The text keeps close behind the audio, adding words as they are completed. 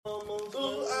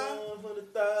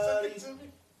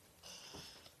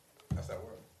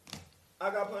I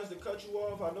got plans to cut you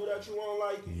off. I know that you won't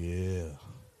like it. Yeah.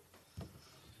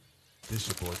 This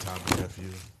your boy Tommy Nephew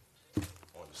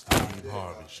on the Steve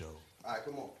Harvey Show. All right,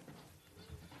 come on.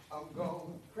 I'm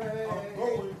going crazy.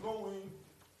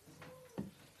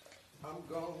 I'm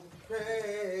going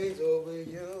crazy over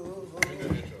you.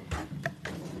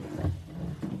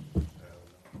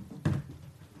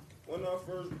 When I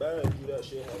first bagged you, that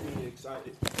shit had me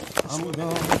excited. I'm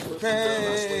going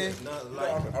crazy.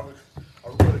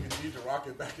 I'm really gonna need to rock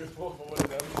it back and forth or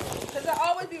whatever. Because I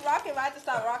always be rocking, but I have to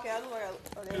stop rocking. I look like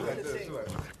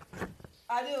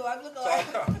I do. I'm looking like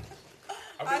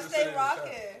I stay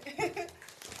rocking.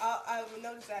 I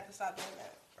noticed I have to stop doing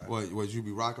that. What, you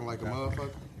be rocking like a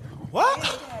motherfucker? What?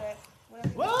 Yeah, you can have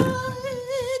that.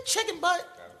 What? Chicken butt.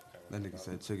 That nigga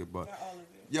said chicken butt. Not all of it.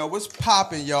 Yo, what's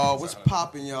poppin', y'all? What's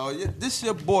poppin', y'all? This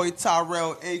your boy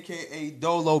Tyrell, a.k.a.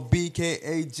 Dolo,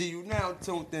 B.K.A.G. You now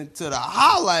tuned into the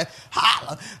Holla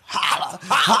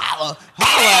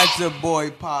at your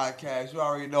boy podcast. You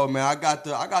already know, man. I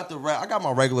got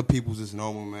my regular peoples as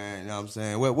normal, man. You know what I'm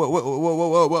saying?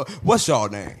 What's y'all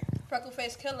name? Freckle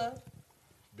Face Killer.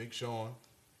 Big Sean.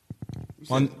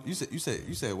 You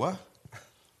said what?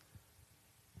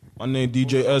 My name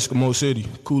DJ Eskimo City.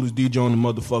 Coolest DJ on the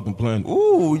motherfucking planet.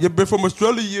 Ooh, you been from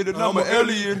Australia, and I'm an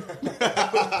alien.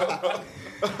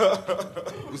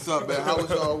 What's up, man? How was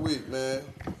y'all week, man?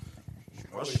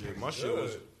 My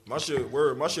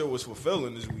shit was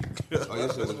fulfilling this week. Oh, your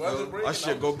shit was good? My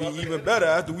shit gonna be even better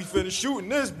after we finish shooting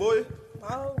this, boy.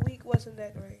 My whole week wasn't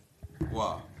that great.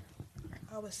 Why?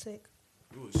 I was sick.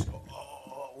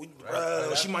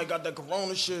 She might got that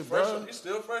corona shit, bro. You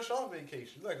still fresh off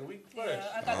vacation. You like a week fresh.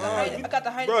 Yeah, I got the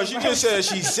height. Bro, she just said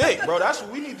she's sick, bro. That's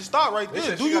what we need to start right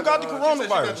there. Do you got the She got the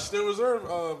coronavirus? Still Reserve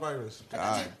virus.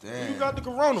 God damn. You got the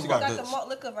coronavirus. I got the malt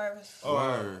liquor virus.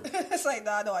 Word. It's like,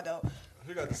 nah, no, I don't.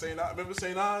 She got the St. Remember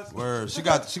St. Ives? Word. She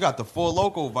got the Four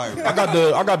Loko virus. I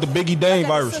got the Biggie Dane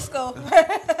virus. Cisco.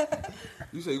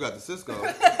 You said you got the Cisco.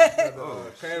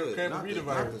 Cranberry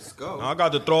virus. Go. I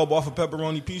got the throw up off a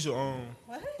pepperoni pizza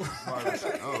What? virus.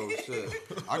 Oh shit.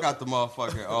 I got the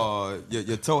motherfucking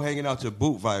your toe hanging out your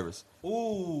boot virus.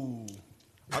 Ooh.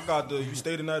 I got the you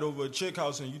stay the night over a chick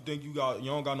house and you think you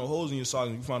don't got no holes in your sock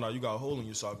and you find out you got a hole in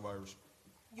your sock virus.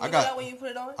 You know that when you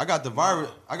put it on? I got the virus.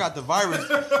 I got the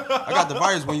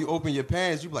virus when you open your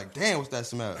pants. You be like, damn, what's that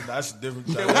smell? That's different.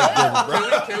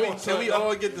 Can we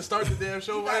all get to start the damn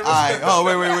show virus? All right. Oh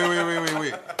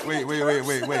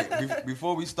wait.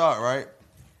 Before we start, right?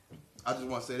 I just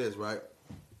want to say this, right?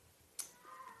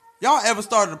 Y'all ever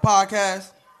started a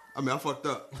podcast? I mean, I fucked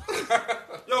up.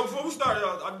 Yo, before we start, I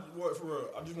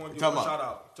just want to give a shout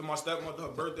out to my stepmother, her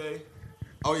birthday.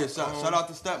 Oh yeah, shout out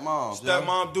to stepmom.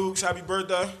 Stepmom Dukes, happy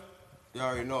birthday. You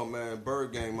already know, man.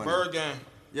 Bird gang money. Bird gang.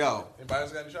 Yo. Anybody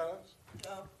else got any shout outs?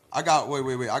 No. I got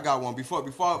wait. I got one. Before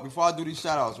I do these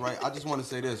shout outs, right? I just want to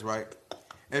say this, right?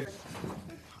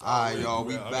 Alright, y'all,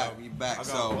 we back.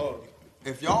 So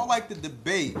if y'all like to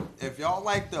debate, if y'all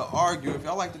like to argue, if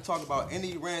y'all like to talk about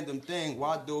any random thing,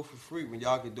 why do it for free when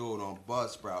y'all can do it on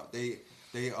Buzzsprout? They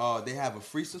have a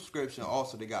free subscription.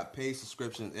 Also, they got paid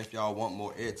subscriptions if y'all want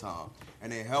more airtime.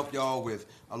 And they help y'all with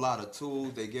a lot of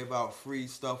tools. They give out free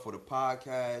stuff for the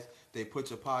podcast. They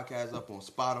put your podcast up on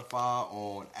Spotify,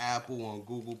 on Apple, on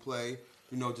Google Play.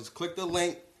 You know, just click the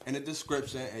link in the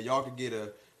description and y'all can get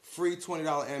a free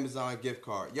 $20 Amazon gift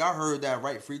card. Y'all heard that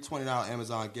right? Free $20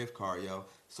 Amazon gift card, yo.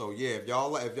 So yeah, if y'all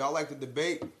like to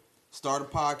debate, start a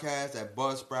podcast at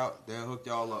Buzzsprout. They'll hook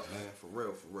y'all up, man. For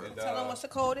real. And, Tell them what the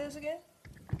code is again.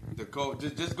 The code,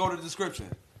 just go to the description.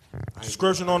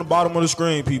 Description on the bottom of the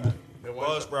screen, people.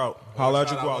 Buzzsprout. Holla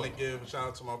at your I want quality. to give a shout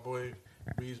out to my boy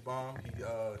Breeze Bomb.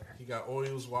 He got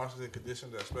oils, washes, and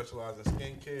conditioners that specialize in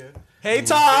skin care, Hey,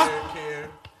 Ty. hair care,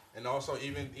 and also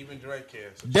even direct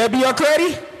care. So Debbie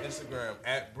O'Crady. Instagram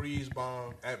at Breeze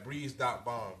Bomb at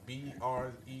breeze.bomb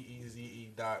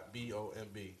BREEZE.BOMB.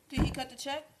 Did he cut the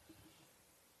check?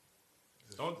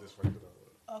 Don't just fuck it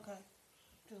up. Okay.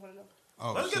 Just want to know.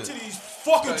 Oh, Let's get shit. to these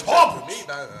fucking topics.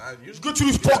 Let's get to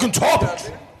these fucking topics.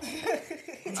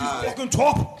 Fucking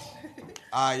topics.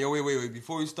 Alright, yo, wait.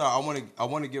 Before we start, I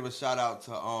want to give a shout out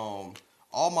to all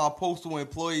my postal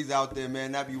employees out there,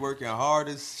 man. That be working hard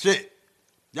as shit.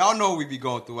 Y'all know what we be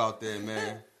going through out there,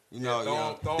 man. You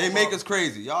know, they make us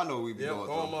crazy. Y'all know what we be going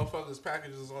throwing through. motherfuckers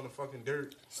packages on the fucking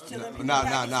dirt.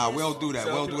 Nah. We don't do that.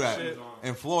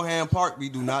 In Florham Park, we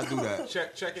do not do that.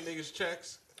 Checking niggas'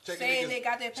 checks. Saying they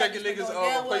got their checking package niggas'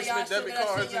 replacement replacement debit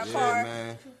cards and shit. Yeah,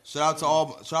 man. Shout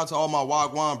out to all my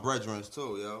Wagwan brethren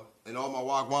too, yo, and all my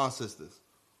Wagwan sisters.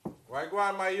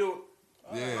 Wagwan, my youth.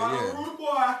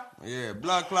 Yeah.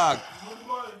 Blood clock.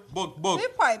 Book. They're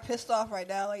probably pissed off right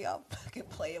now. Like, y'all fucking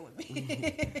playing with me.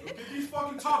 Get these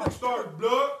fucking topics started,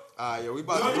 blood. Alright, yo, we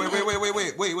about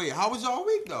to wait. How was y'all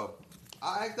week though?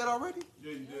 I asked that already?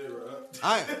 Yeah, you did, right?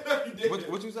 I You did.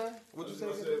 what you say? What you say?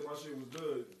 I said my shit was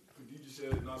good. You just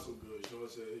said not so good. Sean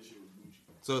said his shit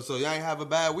was Gucci. So y'all ain't have a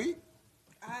bad week?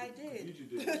 I did.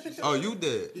 You did. She said Oh, you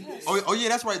did. Oh yeah,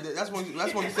 that's right. That's when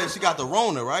you said she got the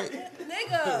Rona, right?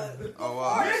 Nigga. Oh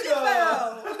wow.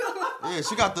 Nigga. Yeah,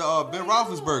 she got the Ben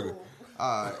Roethlisberger.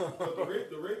 All right.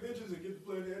 The rape bitches and get to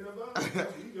play in the NFL. That's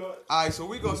what you got. All right, so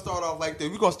we gonna start off like this.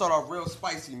 We gonna start off real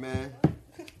spicy, man.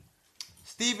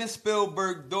 Steven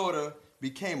Spielberg's daughter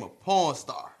became a porn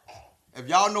star. If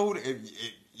y'all know if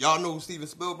y'all know who Steven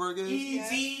Spielberg is,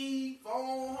 E.T.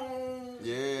 Phone Home.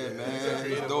 Yeah, man.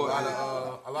 Created His a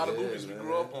daughter. lot of movies we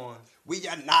grew up on. We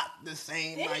are not the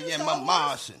same. Didn't I you am Star a Wars?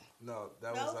 Martian. No,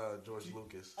 that was George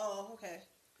Lucas. Oh, okay.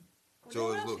 Well, George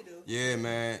what else Lucas. you do? Yeah,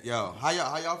 man. Yo, how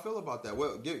y'all feel about that?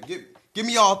 Well, give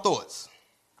me y'all thoughts.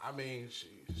 I mean,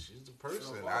 she's a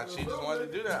person. She just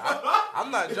wanted to do that.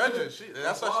 I'm not judging.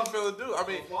 That's what she feel to do. I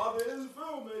mean, my father is a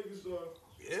filmmaker, so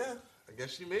yeah. I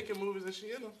guess she making movies and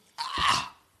she in them.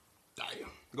 Damn.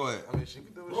 Go ahead. I mean, she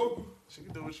can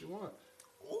do what she want.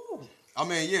 Ooh. I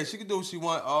mean, yeah, she can do what she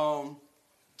want.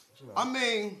 You know, I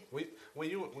mean, when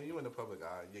you in the public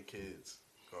eye, your kids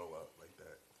grow up like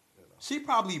that. You know. she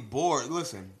probably bored.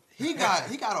 Listen, he got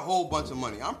a whole bunch of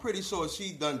money. I'm pretty sure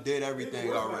she done did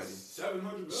everything already. $700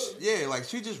 million. Yeah, like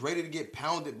she just ready to get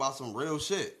pounded by some real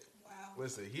shit. Wow.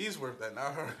 Listen, he's worth that,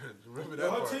 not her. Remember Her that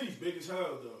part. titties big as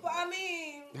hell though. But I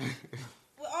mean,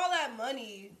 with all that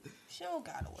money, she don't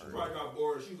gotta She work. probably got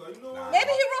bored. She was like, you know what? Maybe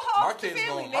he wrote her My off the kids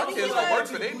family. don't. My Maybe kids he don't work like,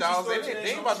 for their dollars. They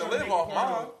ain't about to live off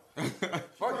mine.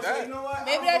 Fuck that. You know what?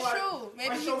 maybe that's true.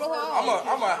 Maybe he wrote her off.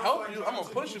 I'm gonna help you. I'm gonna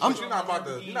push you, but you're not about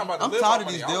to I'm live tired off of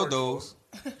these money I work dildos.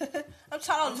 I'm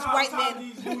tired of this white man.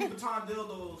 These Louis Vuitton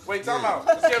dildos. for. Wait, time out.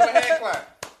 Let's give him a hand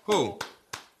clap. Who?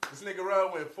 This nigga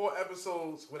Rel went 4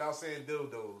 episodes without saying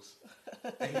dildos.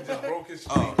 And he just broke his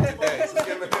streak today. So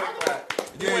give him a hand clap.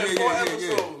 He Yeah, went yeah, 4 yeah, yeah,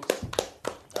 episodes.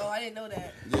 Oh, I didn't know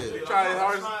that. Yeah. He tried his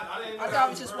hardest. I thought it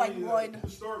was just like one.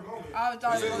 Historic moment. I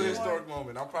thought This it is a was historic one.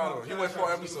 moment. I'm proud of him. He went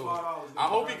 4 episodes. I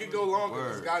hope he could go longer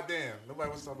because Word. goddamn, nobody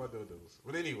wants to talk about dildos.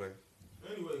 But anyway.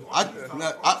 Anyway, I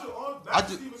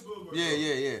just,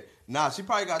 yeah. Nah, she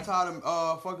probably got tired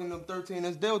of fucking them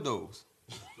 13-inch dildos.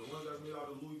 The ones that's made out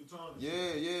of Louis Vuitton.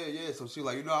 Yeah. So she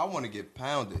like, you know, I want to get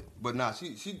pounded, but nah,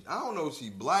 she. I don't know if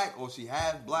she black or she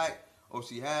half black or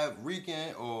she half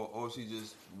Rican or she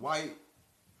just white.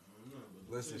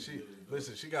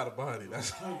 Listen, she got a body.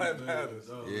 That's all that matters.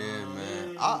 Yeah,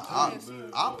 man.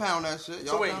 I pound that shit.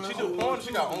 Y'all So wait, pound she that do shit? porn?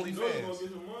 She got OnlyFans.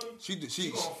 She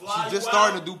gonna fly just you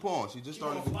starting out. to do porn. She just She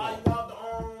gonna starting to do fly porn. you out the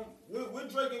where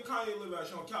Drake and Kanye live at?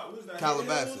 She on what is that?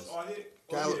 Calabasas.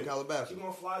 Calabasas. Calabasas. She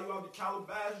gonna fly you out to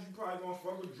Calabasas. You probably gonna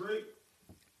fuck with Drake.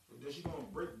 And then she gonna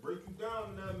break you down.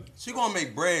 And then She gonna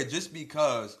make bread just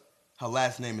because her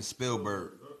last name is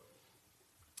Spielberg.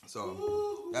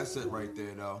 So that's it right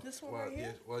there, though. This one right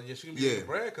here. She gonna be getting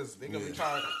bread because they gonna be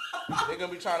trying. They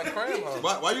gonna be trying to cram her.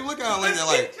 Why you look at her like that?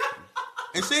 Like,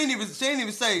 and she ain't even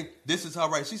say this is her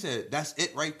right. She said that's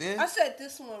it right there. I said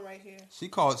this one right here. She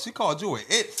called you an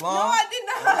it, Slum. No, I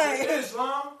did not.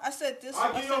 Islam. I said this.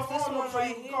 I'll I give you a said this phone one number so right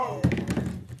you can here. call.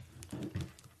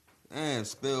 And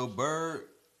Spielberg.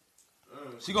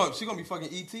 She gonna be fucking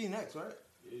ET next, right?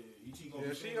 Yeah, E.T. gonna Yeah,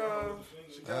 be she singing all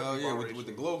the Hell yeah, with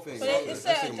the glow finger. But it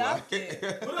said adopted.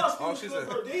 What else? Oh, she said-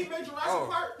 Did he make Jurassic Oh.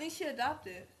 Park? I think she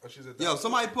adopted. Oh, she's a Yo,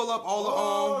 somebody pull up all the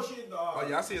Oh shit, Oh dog.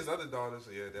 yeah, I see his other daughters.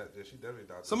 Yeah, she definitely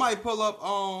adopted. Somebody pull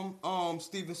up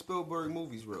Steven Spielberg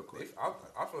movies real quick.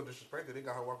 I feel disrespected. They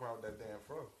got her walking around with that damn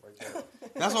fro like that.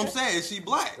 That's what I'm saying. Is she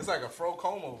black? It's like a fro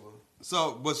comb over.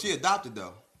 So, but she adopted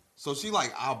though. So she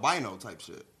like albino type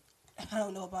shit. I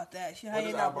don't know about that. She What ain't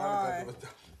does not albino got to blind. do with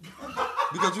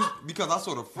that? Because I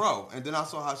saw the fro and then I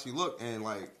saw how she looked and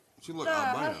like she looked Nah,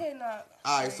 her albino. hair not.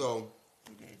 All right, so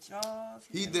He did Jaws.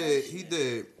 he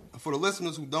did. For the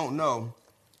listeners who don't know,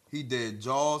 he did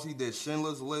Jaws. He did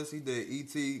Schindler's List. He did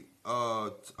E.T.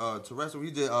 Terrestrial.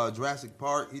 He did Jurassic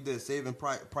Park. He did Saving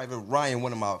Private Ryan,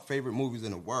 one of my favorite movies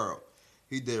in the world.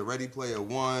 He did Ready Player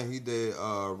One. He did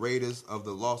Raiders of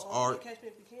the Lost Ark. Catch Me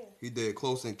If You Can. He did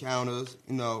Close Encounters.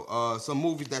 You know, some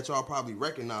movies that y'all probably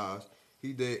recognize.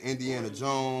 He did Indiana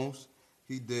Jones.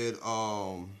 He did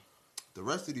the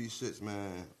rest of these shits,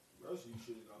 man. The rest of you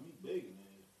shit got me begging,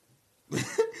 man.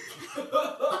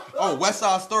 Oh, West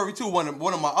Side Story too. One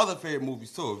of my other favorite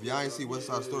movies too. If y'all ain't see West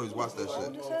Side Stories, watch that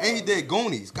shit. And he did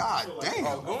Goonies. God damn.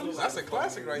 Oh, Goonies, that's a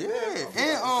classic right Yeah, there.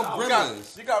 and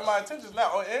Gremlins. You got my attention now.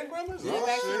 Oh, and Gremlins?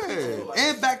 Yeah,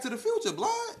 and Back to the Future, blood.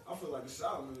 I feel like a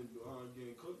salad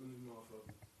getting cooked in this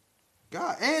motherfucker.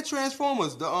 God, and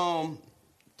Transformers, the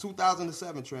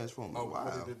 2007 Transformers. Oh, wow.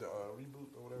 They did the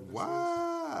reboot or whatever.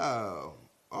 Wow.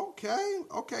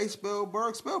 Okay,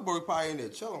 Spielberg probably in there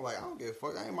chilling like, I don't give a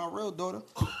fuck. That ain't my real daughter.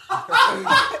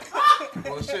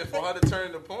 Well, shit, for her to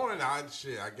turn to porn, I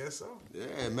guess so.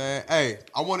 Yeah, man. Hey,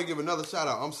 I want to give another shout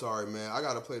out. I'm sorry, man. I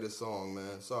got to play this song,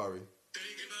 man. Sorry.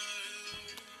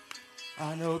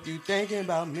 I know if you thinking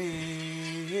about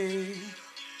me.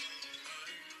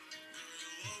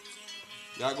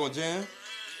 Y'all gonna jam?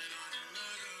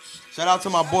 Shout out to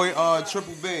my boy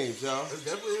Triple Beams, y'all. It's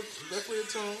definitely a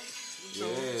tune. Yeah.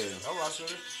 I'll watch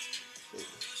it.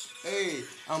 Hey,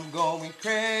 I'm going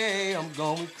crazy.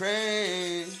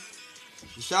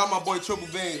 Shout out my boy Triple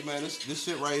Beans, man. This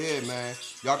shit right here, man.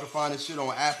 Y'all can find this shit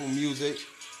on Apple Music,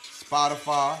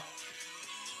 Spotify.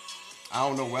 I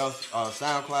don't know what else.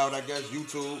 SoundCloud, I guess,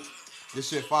 YouTube. This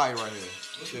shit fire right here.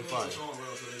 This shit fire.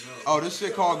 Oh, this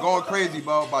shit called Going Crazy,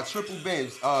 bro, by Triple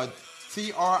Beans.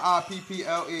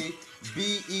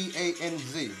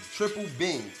 TRIPPLEBEANZ. Triple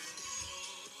Beans.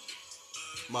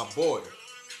 My boy.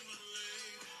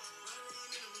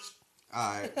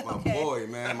 Alright, my boy,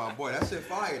 man, my boy. That shit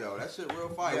fire though. That shit real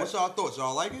fire. What's y'all thoughts?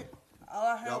 Y'all like it? All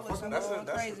I heard was going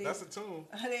crazy. That's a tune.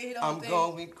 I'm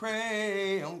going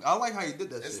crazy. I like how you did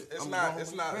that shit. It's not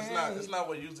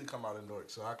what usually come out in Newark,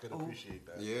 so I could appreciate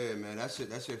that. Yeah, man, that shit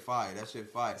fire. That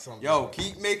shit fire. Yo,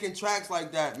 keep making tracks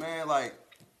like that, man. Like,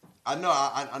 I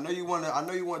know you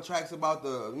want tracks about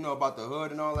the about the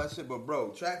hood and all that shit, but bro,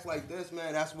 tracks like this,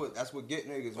 man, that's what get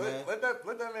niggas, man. Let that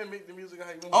man make the music how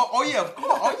you want. Oh yeah, of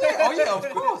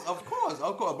course.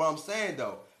 Of course. But I'm saying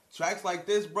though, tracks like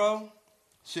this, bro,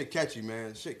 shit catchy,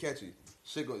 man. Shit catchy.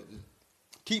 Shit go.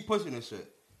 Keep pushing this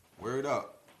shit. Word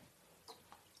up.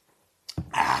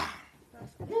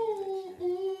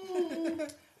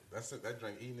 That's it. That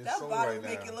drink eating his that soul bottle right now.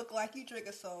 make it look like you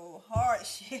drinking some hard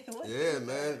shit. Yeah,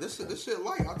 man. This shit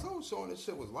light. I told Sean this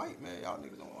shit was light, man. Y'all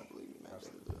niggas don't want to believe me, man.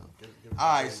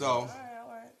 All right, so All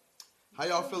right. how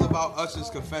y'all feel about Usher's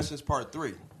Confessions Part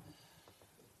 3?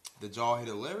 Did y'all hear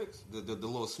the lyrics? The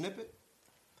little snippet?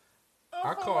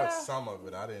 I caught some of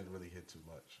it. I didn't really hear too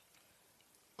much.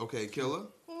 Okay, Killer.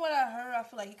 From what I heard, I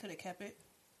feel like he could have kept it.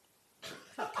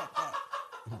 Kept that.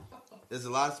 There's a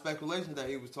lot of speculation that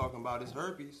he was talking about his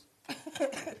herpes.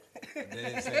 Then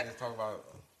it's talking about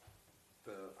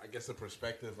the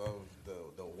perspective of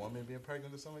the woman being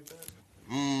pregnant or something like that.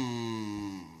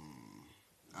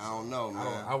 I don't know,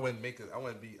 man. I wouldn't make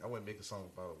a song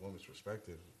about a woman's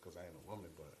perspective because I ain't a woman,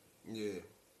 but yeah.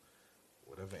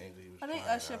 Whatever angle he was. I think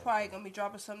Usher probably gonna be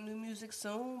dropping some new music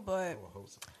soon, but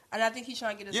so. And I think he's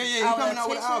trying to get his he coming out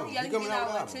with an album. Yeah, he's coming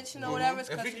out with attention or whatever.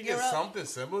 If he could get something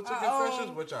similar to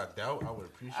Confessions, which I doubt, I would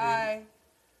appreciate it.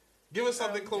 Give us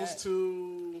something close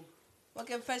to. What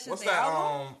Confessions? What's that?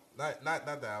 Album?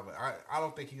 Not the album. I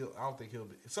don't think he'll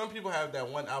be. Some people have that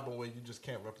one album where you just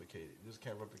can't replicate it.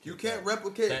 You can't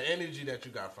replicate that energy that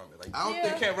you got from it. Like I don't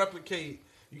think you can't replicate.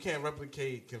 You can't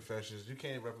replicate Confessions. You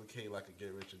can't replicate like a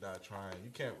Get Rich or Die Trying.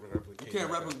 You can't replicate.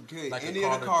 Like any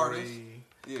of the Carters.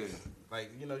 Yeah.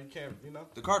 Like you can't.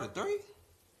 The Carter 3.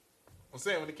 I'm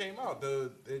saying when it came out,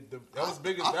 that was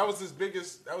biggest. That was his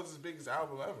biggest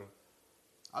album ever.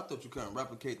 I thought you couldn't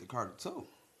replicate the Carter 2.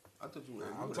 I thought you.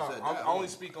 I'm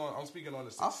speaking on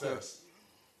the success.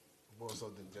 More so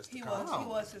than just the Carter. He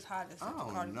was his hottest. I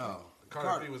don't know.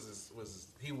 Carter 3 was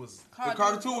the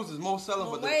Carter 2 was his most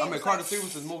selling, but Carter 3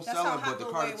 was his most selling, but the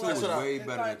Carter 2 was way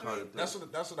better than Carter 3.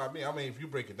 That's what I mean. I mean, if you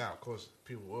break it down, of course,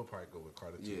 people will probably go with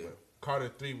Carter 2. Yeah. But Carter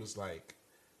 3 was like,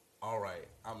 all right,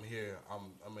 I'm here,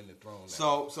 I'm in the throne now.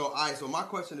 So all right. So my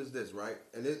question is this, right?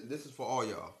 And this is for all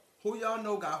y'all. Who y'all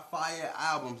know got fire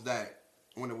albums that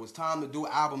when it was time to do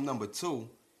album number 2,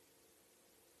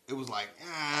 it was like,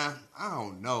 I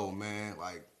don't know, man.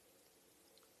 Like,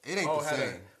 it ain't the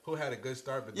same. Who had a good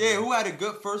start? But who had a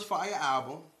good first fire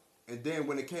album, and then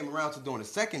when it came around to doing the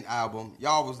second album,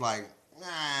 y'all was like,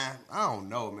 I don't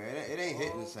know, man. It ain't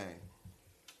hitting the same.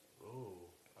 Oh,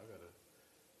 I gotta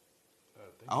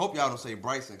think. I hope y'all don't say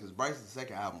Bryson, because Bryson's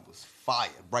second album was fire.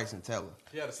 Bryson Tiller.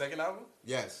 He had a second album?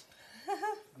 Yes.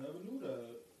 Never knew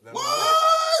that.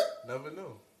 Never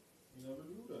knew. Never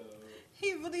knew that.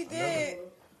 He really did.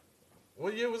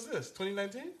 What year was this?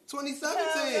 2019?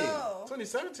 2017.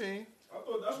 2017? I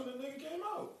thought that's when the nigga came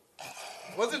out.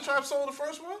 Wasn't Trap Soul the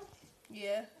first one?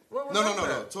 Yeah.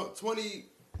 No. 20.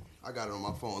 I got it on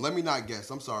my phone. Let me not guess.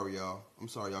 I'm sorry, y'all.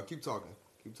 Keep talking.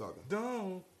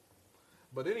 Don't.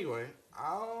 But anyway,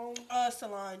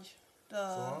 Solange.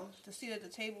 The seat at the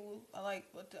table. I like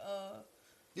what the.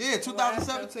 Yeah,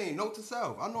 2017. Note to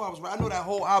self. I know I was right. I know that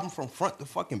whole album from front to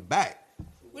fucking back.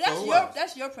 Well,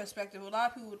 that's your perspective. A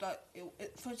lot of people thought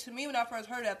to me when I first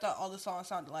heard it, I thought all the songs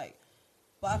sounded alike.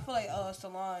 But I feel like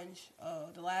Solange,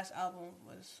 the last album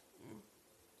was,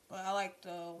 but I like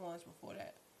the ones before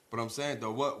that. But I'm saying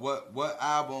though,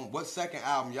 what second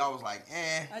album y'all was like,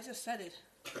 eh? I just said it.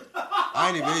 I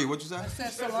ain't even hear you. What you said? I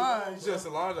said Solange. You said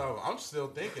Solange album. I'm still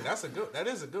thinking that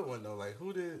is a good one though. Like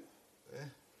who did?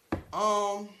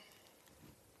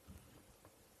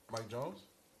 Mike Jones.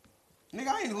 Nigga,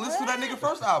 I ain't listen to that nigga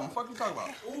first album. Fuck you talking about?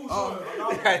 Ooh,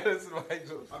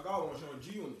 I got one showing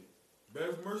G on it.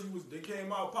 Bad for Mercy they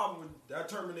came out popping with that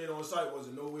Terminator on site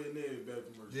wasn't nowhere near Bad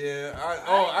for Mercy. Yeah, I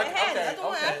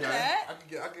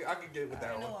could get with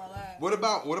that one. What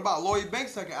about Lloyd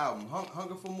Banks' second album,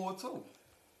 Hunger for More too?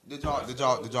 Did y'all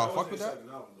fuck with that? The second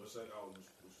album was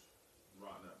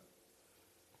Rotten Apple.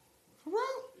 For real?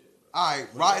 Yeah, all right,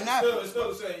 Rotten Apple. It's still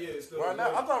the same. Yeah, it's still. Rotten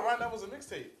Apple. I thought Rotten Apple was a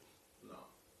mixtape.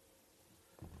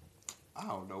 I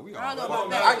don't know. I don't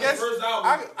know. I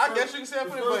guess you can say that,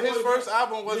 but his first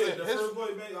album wasn't his first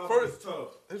was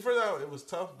tough. His first album, it was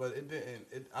tough, but it didn't.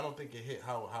 I don't think it hit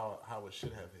how it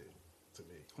should have hit to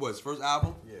me. What, his first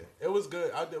album? Yeah, it was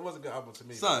good. It was a good album to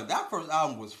me. Son, that first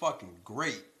album was fucking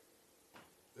great.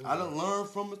 I done learned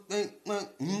from a thing,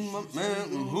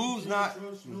 who's not.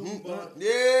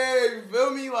 Yeah, you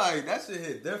feel me? Like that shit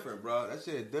hit different, bro. That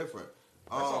shit hit different.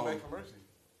 That's on Bad for Mercy.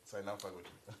 Say now, fuck with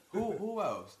you. Who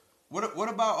else? What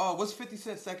about what's 50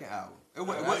 Cent's second album?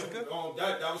 Massacre?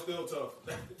 That was still tough.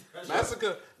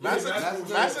 Massacre. I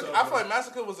feel like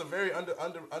Massacre was a very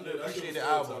underappreciated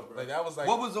album. Tough, like that was like.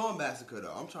 What was on Massacre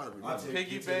though? I'm trying to remember.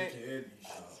 Piggy Bank.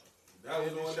 That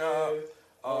was on there.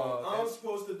 I'm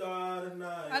supposed to die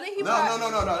tonight. I think he No.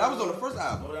 That was on the first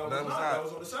album. No, that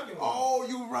was on the second one. Oh,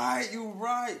 you right.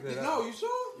 Yeah, no, you sure?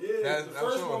 Yeah, the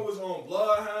first one was on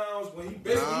Bloodhounds when he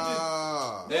basically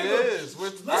just. It is.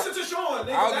 Listen to Sean,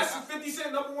 nigga. That's the 50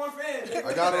 Cent #1 fan.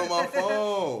 I got it on my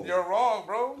phone. You're wrong,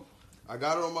 bro. I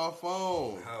got it on my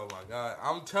phone. Oh my god!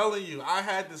 I'm telling you, I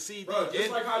had the CD. Bro, just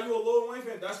like how you a Lil Wayne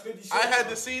fan, that's 50 Cent. I had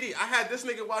the CD. I had this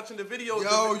nigga watching the videos.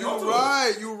 Yo, you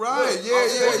right. Yeah.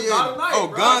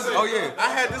 Oh, Guns. Oh yeah. I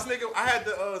had this nigga. I had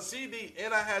the CD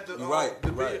and I had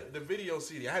the video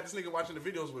CD. I had this nigga watching the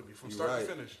videos with me from start to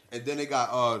finish. And then they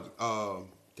got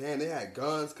damn, they had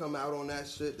Guns come out on that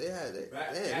shit. He had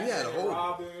a whole.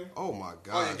 Robin. Oh my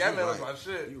god. Oh yeah, Gatman was my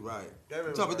shit. You right.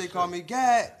 Gatman Top they call me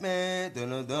Gatman.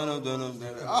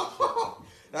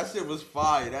 That shit was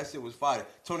fire.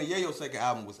 Tony Yayo's second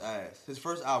album was ass. His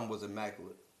first album was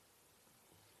immaculate.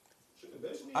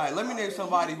 All right, let me name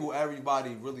somebody who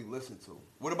everybody really listened to.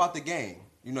 What about The Game?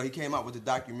 You know, he came out with the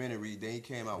documentary. Then he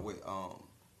came out with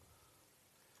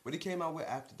what he came out with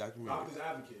after the documentary? Doctor's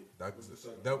Advocate.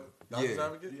 Doctor's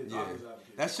Advocate? Yeah.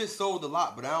 That shit sold a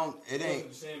lot. But it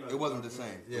wasn't the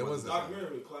same. Yeah, it wasn't. The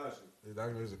documentary was a classic. The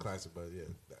documentary was a classic, but yeah,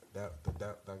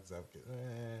 Doctor's Advocate.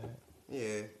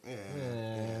 Yeah.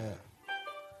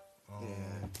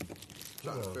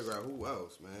 Trying to figure out who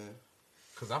else, man.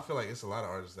 Because I feel like it's a lot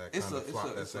of artists that kind of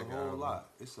flop that second album.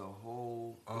 It's a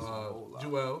whole lot.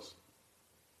 Jewels.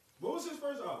 What was his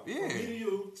first album? Yeah. From Me to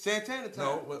You. Santana Time.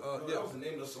 No, that was the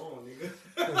name of the song, nigga.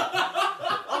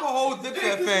 I'm a whole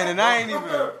Dipset fan, and I ain't even.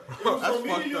 That's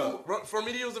fucked up. From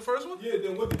Me to You was the first one? Yeah,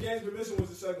 then What the Game's Been Missing was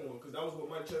the second one, because that was what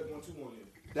Mike Check 1-2 on it.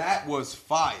 That was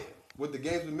fire. What the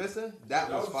Game's Been Missing? That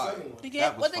was fire. The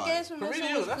Game's Been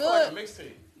Missing was good. Like a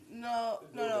mixtape. No.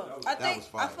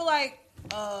 I feel like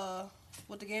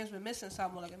What the Game's Been Missing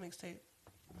sound more like a mixtape.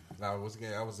 Nah, I was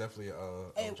definitely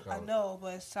I know,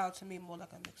 but it sounds to me more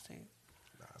like a mixtape.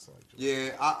 Nah, it's like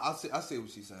yeah, I see what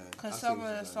she's saying. Because some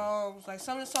of the songs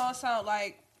sound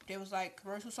like they was like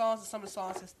commercial songs, and some of the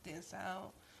songs just didn't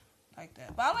sound like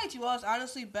that. But I like Jewels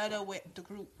honestly better with the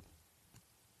group.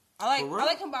 I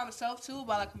like him by myself too,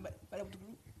 but I like him better with the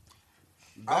group.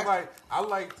 I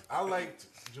liked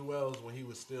Jewels when he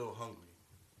was still hungry.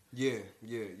 Yeah.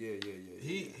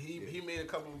 He made a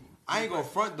couple. I ain't gonna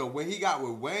front though. When he got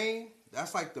with Wayne,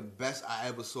 that's like the best I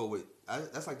ever saw with.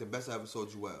 That's like the best I ever saw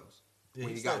Jewels. Yeah,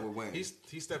 when he got with Wayne, he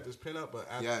stepped his pen up, but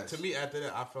to me after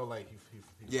that, I felt like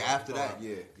he after that,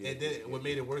 and then what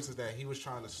made it worse is that he was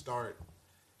trying to start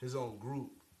his own group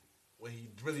when he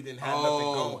really didn't have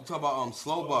nothing going. Talk about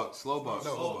Skull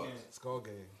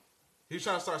Gang. He was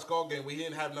trying to start Skull Gang when he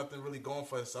didn't have nothing really going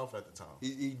for himself at the time.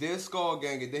 He did Skull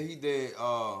Gang, and then he did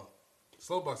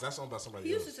Slowbucks. That's on about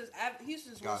somebody else. He used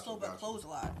to just wear Slowbuck clothes a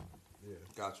lot. Yeah,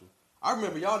 got you. I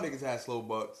remember y'all niggas had slow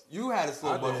bucks. You had a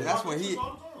slow bucks. And that's when he.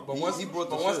 But once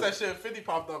that shit 50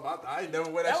 popped up, I ain't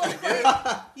never wear that shit again.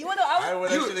 You wanna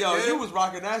know? You was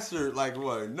rocking that shirt like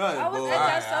what? Nothing. I was at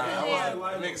that summer jam.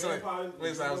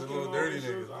 I was a little dirty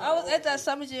nigga. I was at that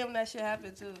summer jam when that shit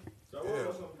happened too.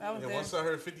 Yeah, once I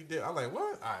heard 50 did, I'm like,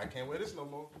 what? I can't wear this no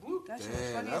more. That shit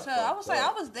was funny as hell. I was like,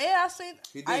 I was there. I seen.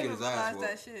 I didn't realize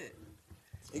that shit.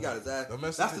 He got his ass.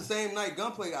 That's the same night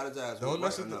Gunplay got his ass. Don't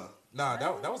mess with Nah,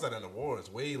 that was at an awards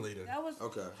way later. That was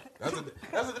okay. That's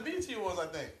at the BET Awards, I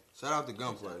think. Shout out to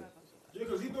Gunplay. Yeah,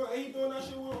 cause he doing that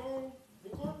shit with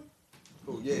Corey.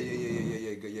 Oh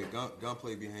yeah.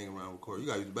 Gunplay be hanging around with Corey. You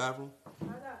gotta use the bathroom. I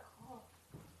got caught.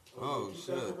 Oh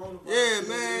shit. Yeah,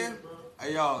 man.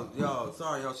 Hey y'all,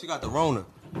 sorry y'all. She got the Rona.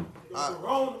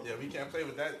 Rona. Yeah, we can't play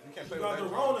with that. We can't play with that. Got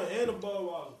the Rona and the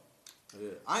Budweiser. Yeah,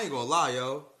 I ain't gonna lie,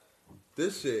 yo.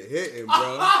 This shit hitting, bro.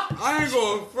 I ain't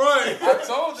gonna front. I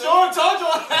told you. Sean told you.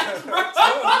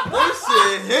 This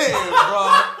shit hitting, bro.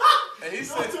 And he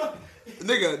said,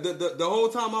 nigga, the whole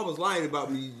time I was lying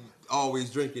about me always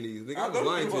drinking these. Nigga, I was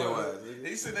lying to your ass.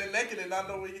 He said they naked and not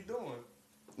know what you doing.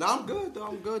 Nah, I'm good,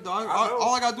 though.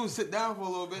 All I gotta do is sit down for a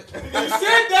little bit. You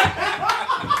sit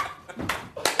down.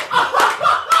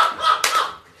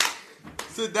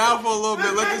 Sit down for a little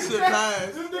bit, let this shit pass.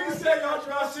 This nigga said y'all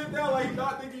try to sit down like he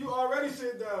not thinking you already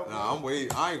sit down. Bro. Nah, I'm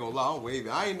waving. I ain't gonna lie, I'm waving.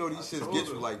 I ain't know these shits get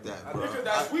you like that, bro. Because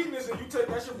that sweetness and you take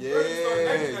that shit.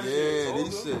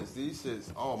 These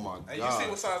shits. Oh my god. And you see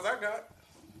what size I got?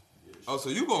 Oh, so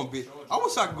you gonna be? I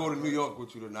wish I could go to New York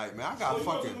with you tonight, man. I got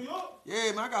fucking. New York?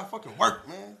 Yeah, man, I got fucking work,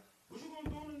 man. What you gonna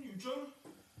do in you, chillin'?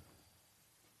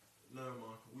 Never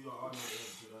mind. We are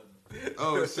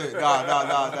Oh shit! Nah.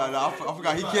 I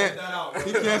forgot he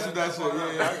canceled that shit.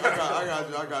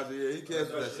 Yeah, I got you. Yeah, he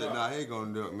canceled that shit. Nah, he ain't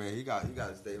gonna do it, man. He got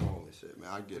to stay home and shit, man.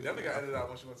 I get it. Definitely got edited out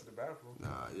when she went to the bathroom.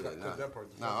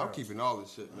 Nah, I'm keeping all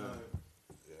this shit, man.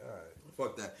 Yeah, all right.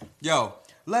 Fuck that. Yo,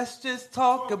 let's just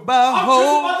talk about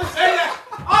hoes.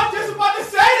 I'm just about to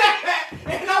say that,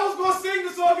 and I was gonna sing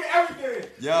the song and everything.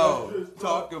 Yo,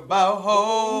 talk about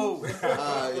hoes.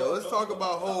 Yo, let's talk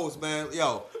about hoes, man.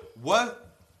 Yo, what?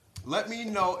 Let me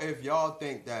know if y'all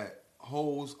think that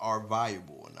hoes are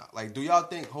valuable or not. Like, do y'all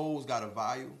think hoes got a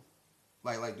value?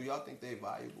 Like, do y'all think they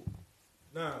valuable?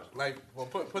 Nah. Like, well,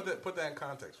 put that in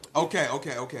context. Okay.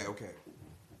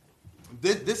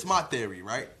 This my theory,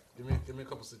 right? Give me a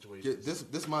couple situations.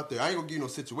 This my theory. I ain't gonna give you no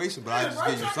situation, but I just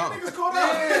give you something. I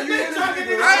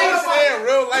ain't saying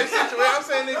real life situation. I'm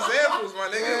saying examples, my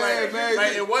nigga.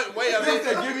 Like in what way are they?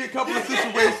 Give me a couple of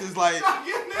situations, like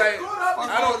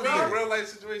I don't mean real life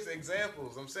situations.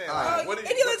 Examples. I'm saying.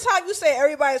 Any other time you say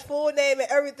everybody's full name and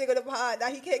everything on the pod,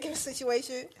 now he can't give a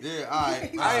situation. Yeah, all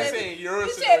right. I ain't saying your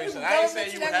situation. I ain't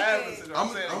saying you have a situation.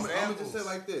 I'm gonna just say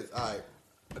like this. All right.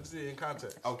 Let's see it in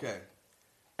context. Okay.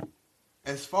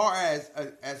 As far as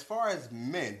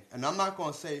men, and I'm not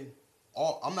gonna say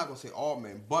all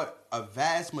men, but a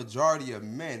vast majority of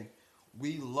men,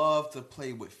 we love to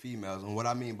play with females, and what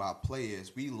I mean by play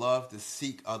is we love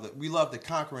to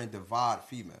conquer and divide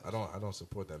females. I don't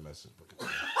support that message.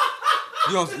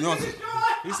 You don't.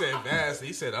 He said vast.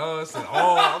 He said us and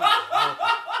all.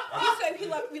 He said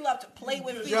we love to play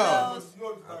with females.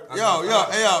 Yo.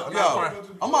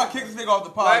 I'm about to kick this nigga off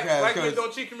the podcast. Black men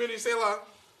don't cheat. Community say a lot.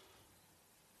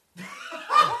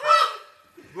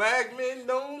 Black men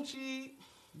don't cheat.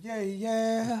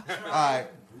 Yeah. All right.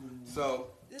 So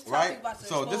this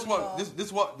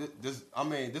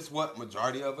what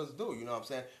majority of us do. You know what I'm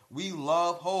saying? We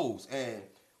love hoes, and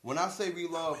when I say we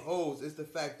love hoes, it's the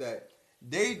fact that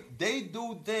they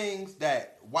do things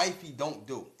that wifey don't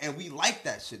do, and we like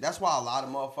that shit. That's why a lot of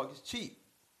motherfuckers cheat.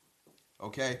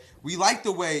 Okay, we like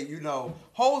the way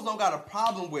hoes don't got a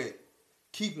problem with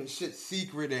keeping shit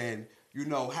secret and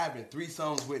having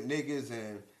threesomes with niggas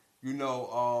and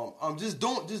just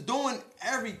doing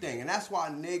everything, and that's why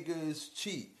niggas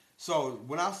cheat. So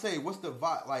when I say what's the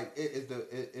vibe, like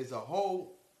is a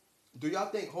hoe? Do y'all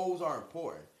think hoes are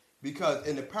important? Because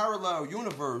in the parallel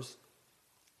universe,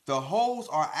 the hoes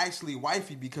are actually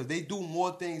wifey because they do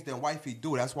more things than wifey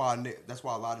do. That's why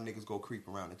a lot of niggas go creep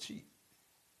around and cheat.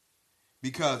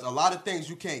 Because a lot of things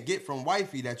you can't get from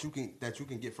wifey that you can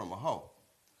get from a hoe.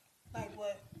 Like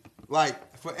what?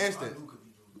 Like, for instance,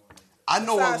 I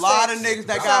know a lot of niggas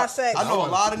that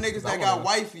got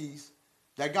wifeys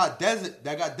that got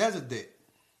desert dick.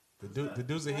 The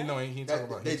dudes that he know ain't talking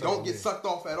about. They don't get sucked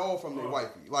off at all from their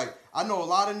wifey. Like, I know a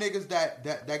lot of niggas that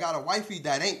got a wifey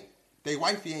that they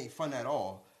wifey ain't fun at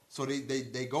all. So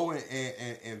they go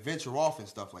and venture off and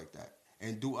stuff like that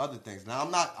and do other things. Now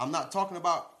I'm not talking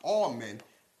about all men,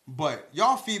 but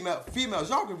y'all females,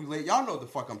 y'all can relate. Y'all know what the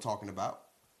fuck I'm talking about.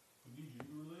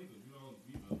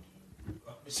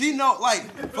 She know, like,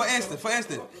 for instance.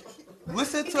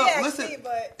 Listen.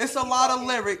 It's a lot of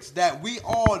lyrics that we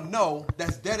all know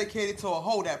that's dedicated to a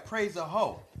hoe that praise a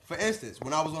hoe. For instance,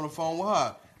 when I was on the phone with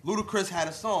her, Ludacris had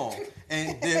a song.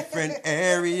 In different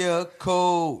area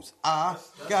codes, I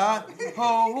got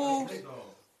hoes.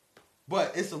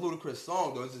 But it's a Ludacris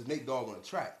song, though. It's just Nate Dogg on the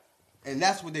track. And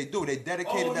that's what they do. They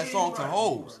dedicated that song to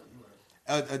hoes.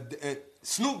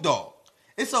 Snoop Dogg.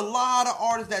 It's a lot of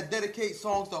artists that dedicate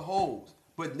songs to hoes.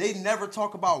 But they never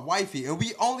talk about wifey. And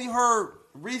we only heard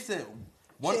recent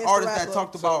one artist that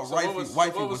talked about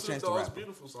wifey was Chance the Rapper. What's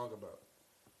Beautiful song about?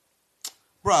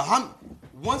 Bruh,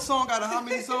 one song out of how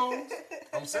many songs?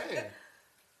 I'm saying.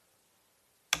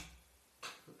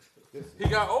 He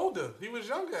got older. He was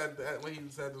younger when he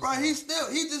said this. Right, he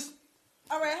just.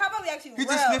 All right, how about we actually? He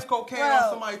just sniffed cocaine off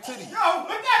somebody's titty. Yo, what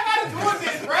that got to do with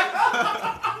this, bro?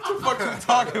 What the fuck you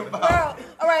talking about? Bro,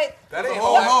 all right. That ain't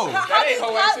hoe. That ain't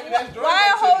hoe activity.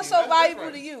 Why are hoes so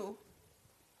valuable to you?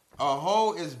 A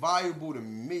hoe is valuable to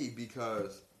me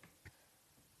because,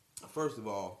 first of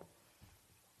all,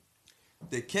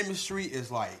 the chemistry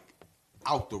is like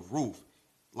out the roof.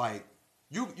 Like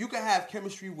you can have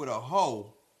chemistry with a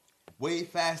hoe way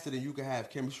faster than you can have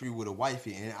chemistry with a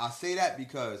wifey. And I say that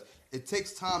because it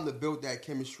takes time to build that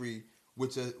chemistry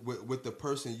with the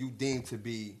person you deem to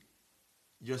be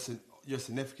your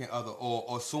significant other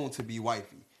or soon to be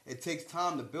wifey. It takes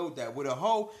time to build that. With a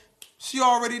hoe, she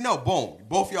already know. Boom.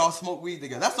 Both of y'all smoke weed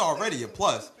together. That's already a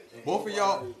plus. Both of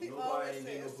y'all. Nobody ain't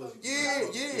getting no pussy.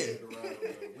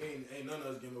 Ain't none of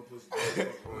us getting no pussy.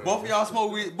 Both of y'all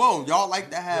smoke weed. Boom. Y'all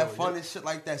like to have fun and shit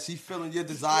like that. She feeling your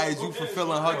desires. You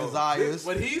fulfilling her desires.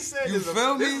 What he said you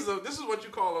feel me? This is what you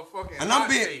call a fucking. And I'm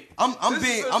being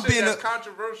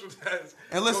controversial.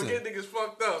 And listen, get niggas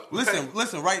fucked up.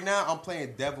 Listen. Right now, I'm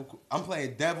playing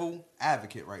devil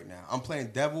advocate. Right now, I'm playing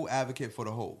devil advocate for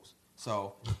the hoes.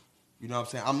 So. You know what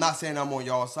I'm saying? I'm not saying I'm on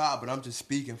y'all side, but I'm just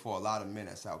speaking for a lot of men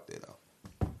that's out there, though.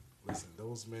 Listen,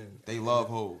 those men. They love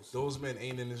hoes. Those men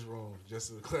ain't in this room, just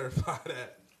to clarify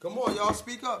that. Come on, y'all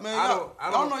speak up, man.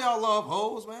 Y'all know y'all love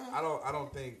hoes, man. I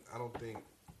don't think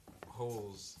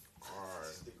hoes are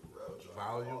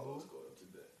valuable.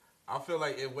 I feel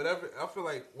like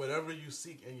whatever you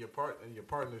seek in your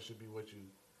partner should be what you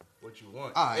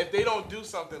want. Right. If they don't do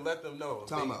something, let them know.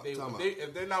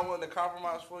 If they're not willing to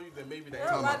compromise for you, then maybe they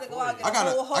ain't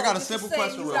I got a simple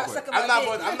question real quick. I'm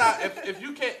not. If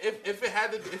you can't, if it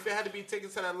had to be taken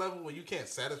to that level where you can't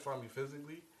satisfy me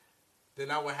physically, then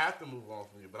I would have to move on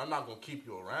from you. But I'm not gonna keep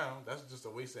you around. That's just a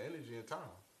waste of energy and time.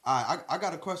 I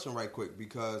got a question right quick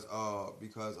because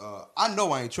I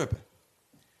know I ain't tripping.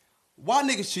 Why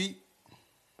niggas cheat?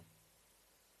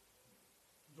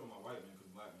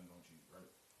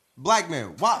 Black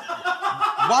men, why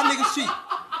niggas cheat?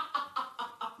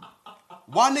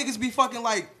 Why niggas be fucking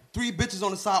like 3 bitches on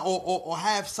the side or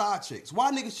have side chicks?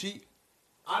 Why niggas cheat?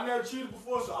 I never cheated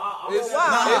before, so I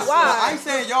why? I ain't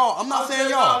saying y'all. I'm not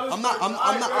saying y'all.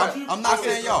 I'm not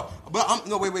saying y'all. But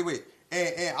wait.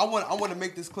 And I want to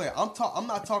make this clear. I'm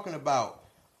not talking about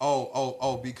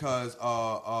because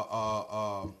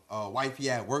wifey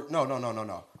at work. No.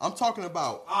 I'm talking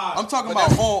about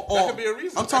that could be a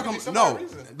reason. I'm talking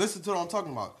listen to what I'm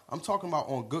talking about. I'm talking about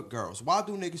on good girls. Why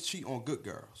do niggas cheat on good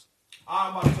girls?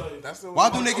 I'm about to tell you. Why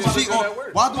do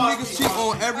niggas cheat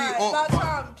on every? About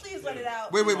time. Please let it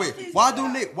out. Wait. Why do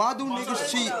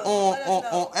niggas cheat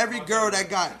on every girl that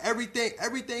got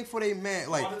everything for their man?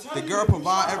 Like the girl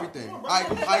provide everything. All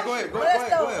right, go ahead,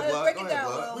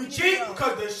 blood. We cheat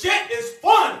because the shit is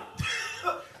fun.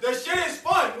 The shit is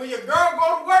fun. When your girl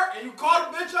go to work and you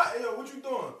call the bitch up, hey, yo, what you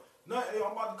doing? Nothing. Hey,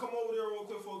 I'm about to come over there real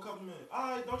quick for a couple minutes.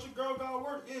 All right, don't your girl got to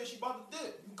work? Yeah, she about to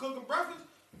dip. You cooking breakfast?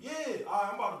 Yeah, all right,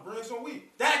 I'm about to bring some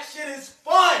wheat. That shit is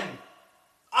fun.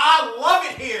 I love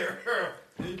it here.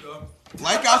 There you go.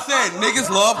 Like I said, niggas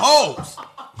love hoes.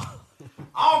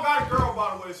 I don't got a girl,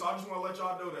 by the way, so I just want to let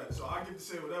y'all know that. So I get to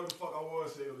say whatever the fuck I want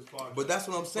to say on this podcast. But that's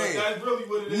what I'm saying. But that's really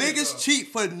what it is. Niggas cheat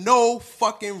for no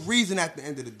fucking reason at the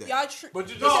end of the day. But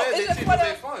you just said they cheat because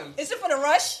they fun. Is it for the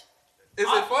rush? Is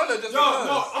it fun or just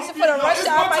because? Is it for the rush? Is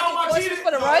it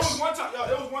for the rush?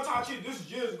 It was one time I cheated. This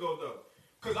is years ago, though.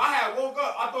 Because I had woke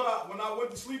up, when I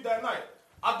went to sleep that night,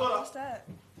 What's that?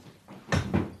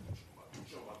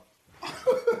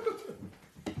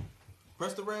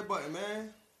 Press the red button,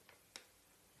 man.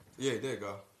 Yeah, there you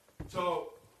go.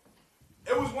 So,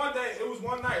 it was one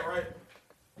night, right?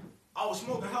 I was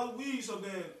smoking hella weed, so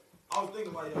then I was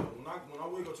thinking like, yo, when I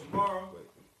wake up tomorrow.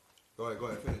 Go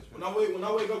ahead, finish. When I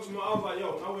wake up tomorrow, I was like,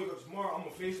 yo, when I wake up tomorrow, I'm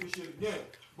gonna face this shit again.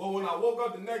 But when I woke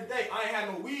up the next day, I ain't had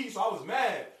no weed, so I was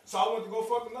mad. So I went to go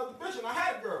fuck another bitch, and I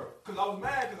had a girl. Because I was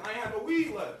mad because I ain't had no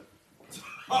weed left.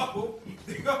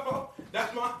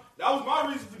 that was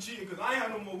my reason for cheating because I ain't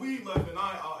had no more weed left and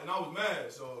I was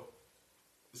mad. So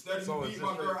instead of you beating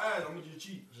my girl ass, I'm gonna just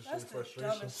cheat. That's the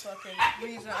dumbest fucking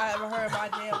reason I ever heard in my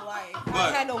damn life.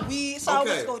 I had no weed, so I was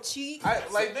just gonna cheat.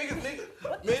 Like niggas,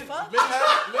 what the fuck?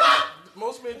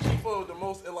 Most men cheat for the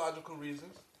most illogical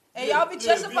reasons. And y'all be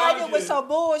justifying it with some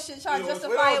bullshit. Trying to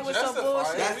justify it with some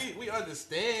bullshit. We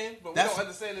understand, but we don't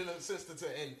understand in a sense to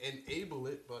enable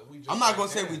it. But we. I'm not gonna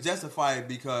say we justify it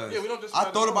because we don't I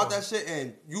thought about that shit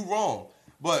and you wrong.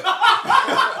 But I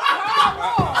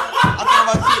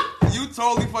thought about shit. You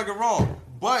totally fucking wrong.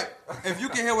 But if you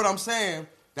can hear what I'm saying,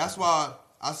 that's why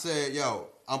I said, yo,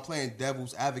 I'm playing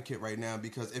devil's advocate right now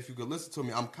because if you could listen to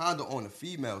me, I'm kind of on the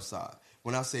female side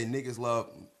when I say niggas love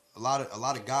a lot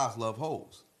of guys love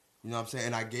hoes. You know what I'm saying?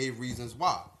 And I gave reasons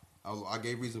why. I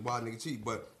gave reasons why niggas cheat.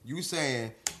 But you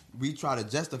saying we try to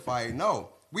justify it. No.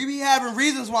 We be having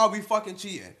reasons why we fucking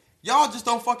cheating. Y'all just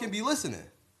don't fucking be listening.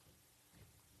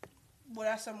 What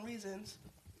are some reasons?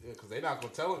 Yeah, because they're not going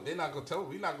to tell it. They're not going to tell it.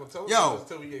 We're not going to tell it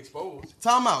until we get exposed.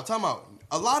 Time out.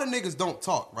 A lot of niggas don't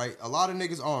talk, right? A lot of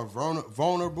niggas aren't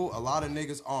vulnerable. A lot of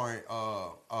niggas aren't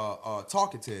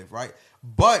talkative, right?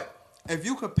 But if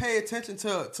you could pay attention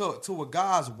to a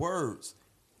guy's words,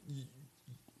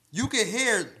 you can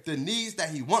hear the needs that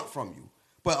he want from you.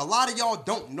 But a lot of y'all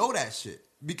don't know that shit.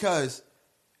 Because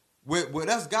with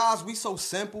us guys, we so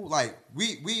simple. Like,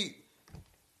 we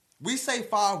say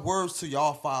 5 words to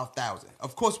y'all 5,000.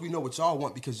 Of course, we know what y'all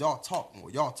want because y'all talk more.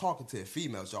 Y'all talkative.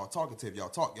 Females, y'all talkative. Y'all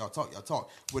talk.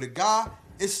 With a guy,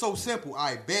 it's so simple. All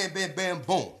right, bam, bam, bam,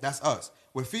 boom. That's us.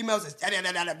 With females, it's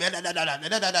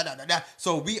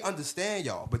so we understand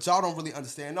y'all, but y'all don't really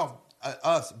understand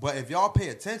us. But if y'all pay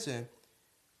attention,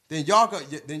 then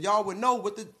y'all would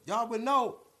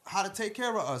know how to take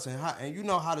care of us and you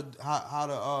know how to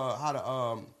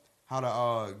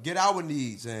get our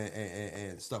needs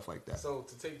and stuff like that. So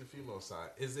to take the female side,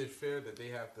 is it fair that they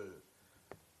have to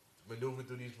maneuver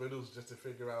through these riddles just to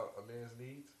figure out a man's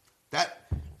needs?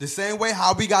 That the same way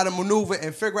how we got to maneuver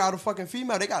and figure out a fucking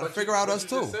female, they got to figure out us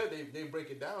too. Just said they break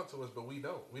it down to us, but we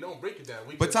don't. We don't break it down.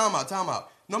 Time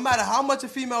out. No matter how much a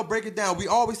female break it down, we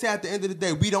always say at the end of the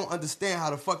day, we don't understand how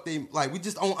the fuck they like. We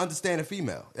just don't understand a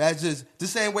female. That's just the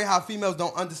same way how females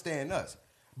don't understand us.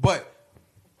 But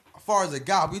as far as a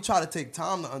guy, we try to take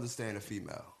time to understand a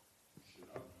female.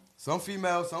 Some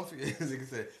females don't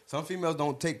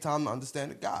take time to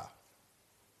understand a guy,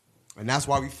 and that's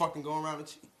why we fucking go around and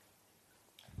cheat.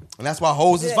 And that's why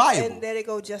hoes is viable. And there they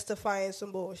go justifying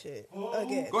some bullshit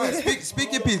again. Go ahead,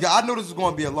 speak your piece. I know this is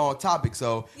going to be a long topic,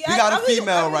 so we got a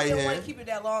female right here. I don't want to keep it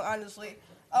that long, honestly.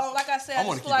 Like I said, I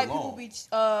just feel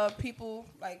like people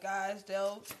like guys,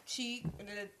 they'll cheat and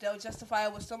then they'll justify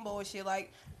it with some bullshit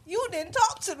like, you didn't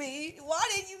talk to me. Why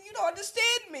didn't you? You don't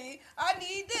understand me. I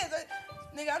need this.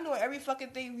 Nigga, I'm doing every fucking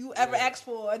thing you ever asked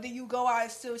for, and then you go out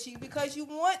and still cheat because you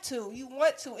want to. You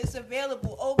want to. It's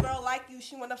available. Oh, girl like you.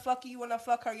 She want to fuck you. You want to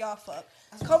fuck her. Y'all fuck.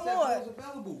 Come on. Hoes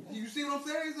available. You see what I'm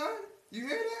saying, son? You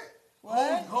hear that? What?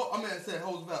 I said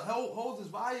hoes available. Hoes is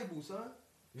viable, son.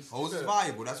 Hoes is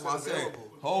viable. That's why I said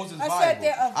hoes is viable. I said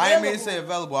they're available. I didn't mean to say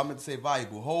available. I meant to say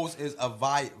viable. Hoes is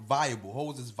viable.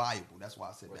 Hoes is viable. That's why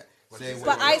I said that.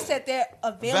 But I said they're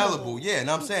available. Yeah,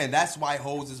 and I'm saying that's why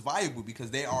hoes is viable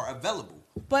because they are available.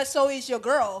 But so is your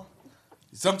girl.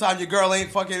 Sometimes your girl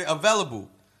ain't fucking available.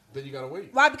 Then you gotta wait.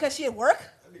 Why? Because she at work?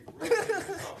 Yeah,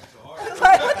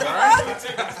 that's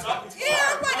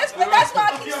why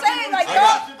I keep saying like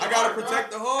I gotta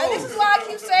protect the hoes. And this is why I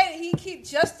keep saying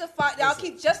y'all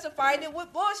keep justifying it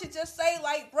with bullshit. Just say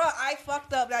like, bruh, I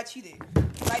fucked up, I cheated.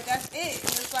 Like that's it.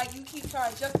 And it's like you keep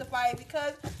trying to justify it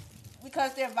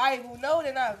because they're valuable. No,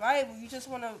 they're not valuable. You just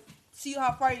want to see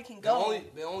how far you can go.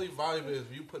 The only value is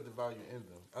you put the value in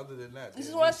them. Other than that, you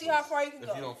just want to see how far you can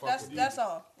go. That's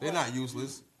all. They're not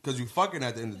useless because you fucking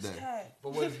at the end of the day.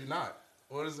 But what if you're not?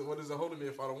 What is it holding me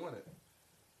if I don't want it?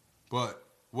 But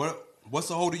what's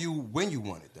the hold of you when you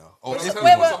want it though? Question.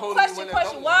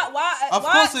 Why? Of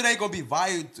course it ain't gonna be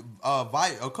valuable.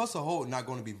 Of course a hold not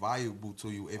gonna be valuable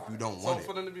to you if you don't want it. So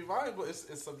for them to be valuable,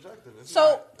 it's subjective.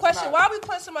 Why we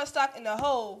put so much stock in the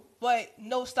hoe, but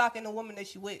no stock in the woman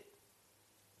that you with?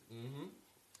 Mm-hmm.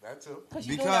 That too. Because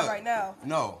you're doing that right now.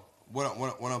 No. What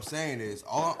I'm saying is,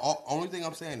 only thing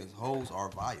I'm saying is hoes are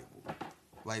valuable.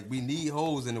 Like, we need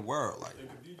hoes in the world. Like,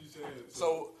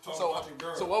 so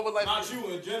what would like not you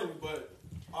in general, but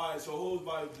all right. So hoes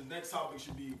valuable. The next topic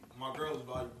should be my girl's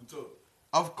valuable too.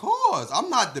 Of course, I'm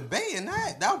not debating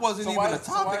that. That wasn't even a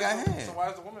topic I had. So why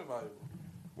is the woman valuable?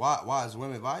 Why is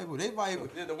women valuable? They valuable.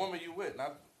 Yeah, the woman you with,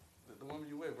 not women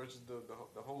you with versus the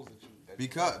hoes that you.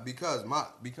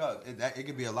 It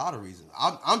could be a lot of reasons.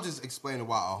 I'm just explaining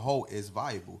why a hoe is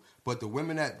valuable, but the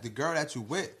girl that you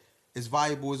with is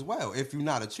valuable as well. If you're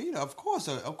not a cheater, of course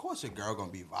your girl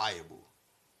gonna be valuable.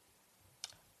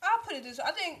 I'll put it this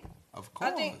way. Of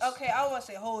course. I don't want to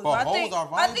say hoes, but hoes are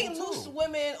valuable I think too. loose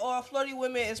women or flirty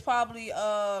women is probably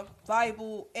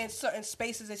valuable in certain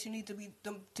spaces that you need to be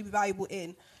valuable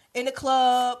in the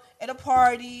club, at a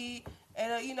party,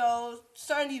 and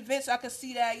certain events. I could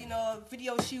see that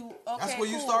video shoot. Okay, that's where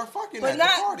you start fucking. But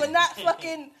not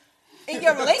fucking in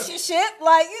your relationship.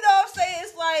 Like what I'm saying.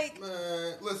 It's like,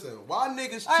 man, listen, why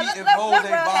niggas cheat if hoes ain't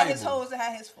valuable? Had his hoes and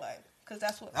had his fun. Cause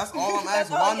that's all I'm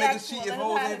asking. Why niggas cheat if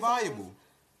hoes ain't valuable?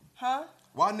 Huh?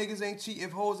 Why niggas ain't cheat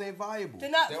if hoes ain't valuable? They're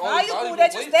not valuable. They're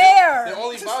just there. They're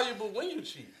only valuable when you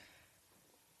cheat.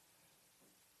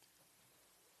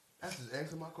 That's just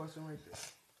answering my question right there.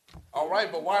 All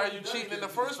right, but why are you cheating in the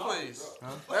first place?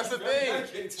 Huh? That's the thing.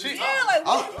 I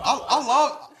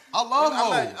love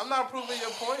hoes. I'm not proving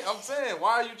your point. I'm saying,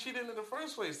 why are you cheating in the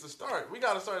first place to start? We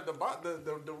got to start at the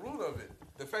root of it.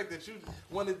 The fact that you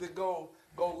wanted to go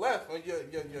left when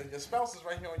your spouse is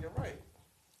right here on your right.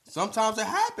 Sometimes it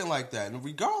happen like that, and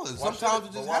regardless, sometimes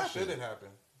it just happens. Why should it happen?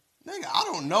 Nigga, I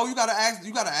don't know. You gotta ask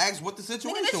what the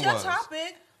situation was. Nigga, this your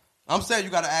topic. I'm saying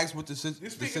you gotta ask what the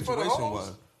situation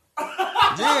was.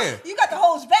 Yeah. You got the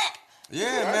hoes back.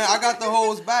 Yeah, man, I got the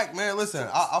hoes back, man. Listen,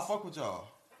 I fuck with y'all.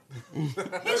 No.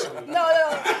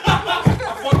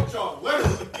 I fuck with y'all,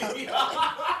 literally.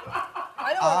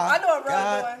 I know what Ro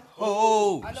doing.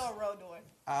 Hoes. I know what Ro doing.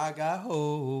 I got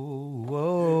hoes.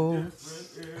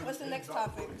 What's the next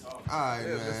topic? All right,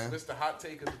 man. This the hot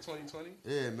take of the 2020?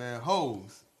 Yeah, man.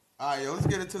 Hoes. All right, let's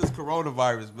get into this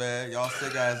coronavirus, man. Y'all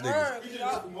sick ass niggas.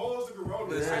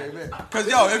 Yeah, man. Because,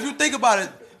 if you think about it,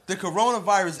 the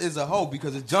coronavirus is a hoe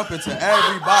because it jumped into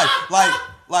everybody.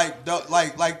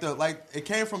 It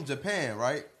came from Japan,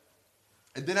 right?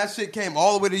 And then that shit came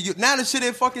all the way to you. Now the shit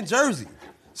in fucking Jersey.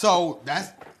 So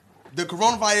the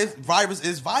coronavirus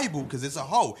is viable because it's a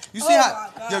hoe. You see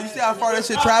how far that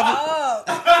shit traveled?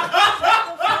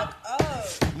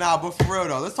 Nah, but for real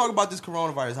though, let's talk about this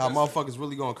coronavirus. How motherfuckers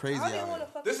really going crazy out here.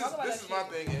 This is my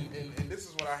thing, and this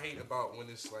is what I hate about when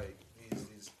it's like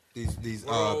these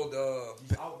world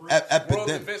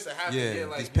events that happen. Yeah,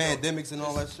 these pandemics and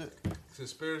all that shit.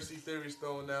 Conspiracy theories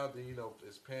thrown out, then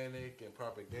it's panic and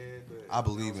propaganda. I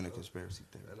believe in a conspiracy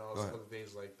theory and all some other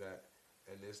things like that.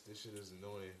 And this shit is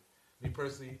annoying. Me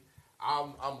personally,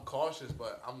 I'm cautious,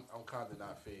 but I'm kind of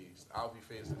not phased. I'll be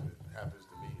phased if it happens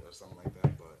to me or something like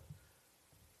that. But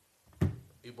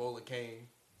Ebola came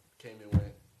and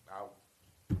went.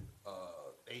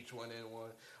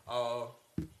 H1N1.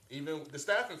 Even the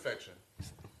staph infection.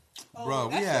 Bro,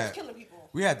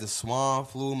 we had the swine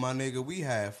flu, my nigga. We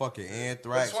had fucking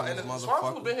anthrax. And the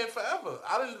swine flu been here forever.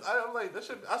 I'm like that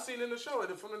shit. I seen in the show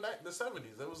from the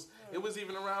 70s. It was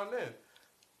even around then.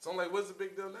 So I'm like, what's the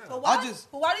big deal now? But why do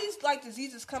these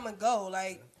diseases come and go?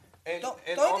 Like, the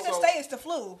only thing that stay is the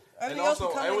flu. Everything else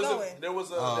can come and go. There was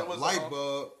light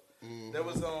bulb. There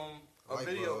was a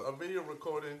video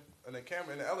recording on the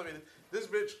camera in the elevator. This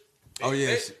bitch.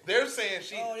 They're saying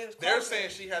she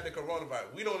had the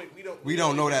coronavirus. We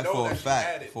don't know that for a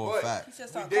fact.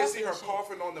 We did see her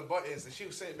coughing on the buttons, and she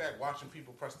was sitting back watching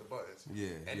people press the buttons.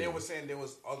 They were saying there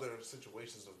was other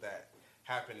situations of that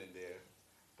happening there,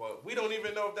 but we don't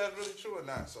even know if that's really true or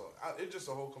not. So it's just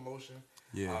a whole commotion.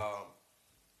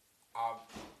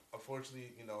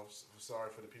 Unfortunately,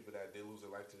 sorry for the people that did lose their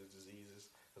life to the diseases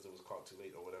because it was caught too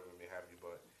late or whatever it may have you,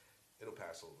 but it'll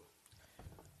pass over.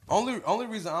 Only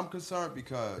reason I'm concerned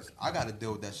because I got to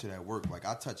deal with that shit at work. Like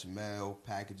I touch mail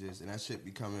packages and that shit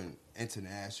becoming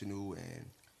international, and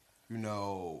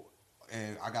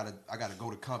and I gotta go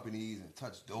to companies and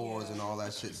touch doors and all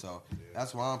that shit. So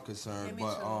that's why I'm concerned.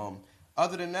 But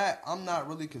other than that, I'm not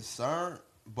really concerned.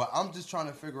 But I'm just trying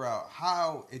to figure out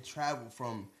how it traveled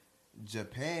from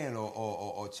Japan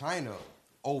or China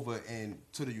over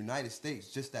to the United States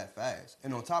just that fast.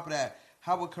 And on top of that,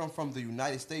 how it come from the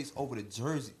United States over to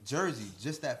Jersey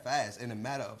just that fast in a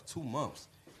matter of 2 months?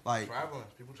 Like traveling,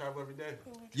 people travel every day.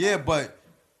 Yeah, but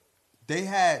they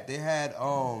had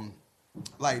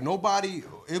like nobody.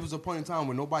 It was a point in time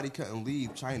when nobody couldn't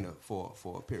leave China for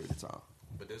a period of time.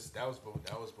 But that was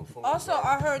before. Also,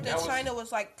 I heard that China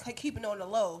was like keeping it on the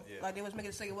low. Yeah. Like they was making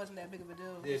it say it wasn't that big of a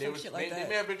deal. Yeah, they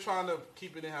may have been trying to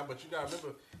keep it in house, but you gotta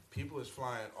remember, people is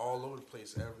flying all over the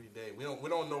place every day. We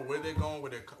don't know where they're going,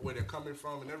 where they're coming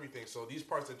from, and everything. So these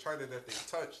parts of China that they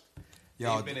touched,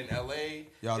 they've been in LA.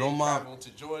 Y'all don't mind to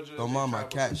Georgia. Don't mind my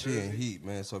cat. She in heat,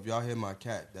 man. So if y'all hear my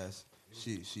cat, that's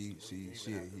she in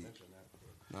heat.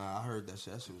 Nah, I heard that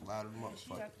shit. That shit was loud as a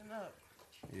motherfucker. She acting up.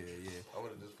 Yeah. I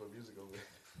would have just put music over there.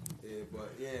 Yeah,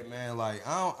 but yeah, man. Like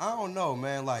I don't know,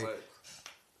 man. Like. But,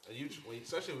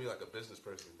 especially when you're like a business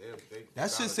person, that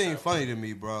shit seemed funny to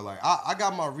me, bro. Like I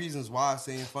got my reasons why it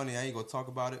seemed funny. I ain't gonna talk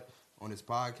about it on this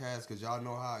podcast because y'all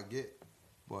know how I get.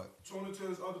 But tune into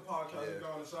this other podcast. Go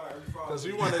on the side every Friday. Because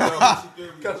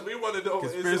we want to know.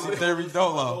 Conspiracy theory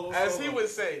Dolo. As he would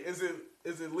say, is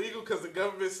it legal because the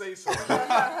government say so?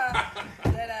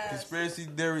 Conspiracy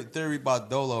theory about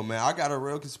Dolo, man. I got a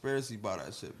real conspiracy about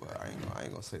that shit, but I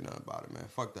ain't gonna say nothing about it, man.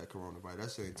 Fuck that coronavirus.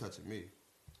 That shit ain't touching me.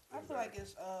 I feel like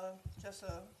it's just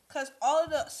cause all of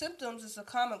the symptoms is a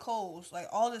common cold. Like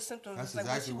all the symptoms That's is like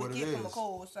exactly what you would what get it from a is.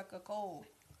 cold. It's like a cold.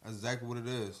 That's exactly what it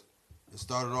is. It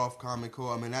started off common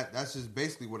cold. I mean that's just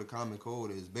basically what a common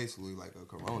cold is. Basically like a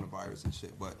coronavirus and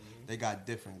shit. But they got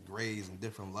different grades and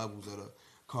different levels of the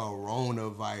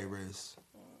coronavirus.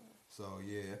 So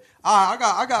yeah. All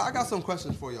right, I got some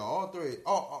questions for y'all.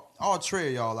 All three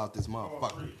of y'all out this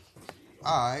motherfucker.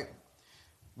 All right.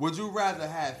 Would you rather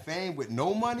have fame with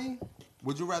no money?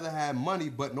 Would you rather have money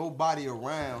but nobody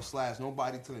around /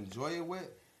 nobody to enjoy it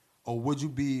with? Or would you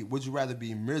rather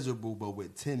be miserable but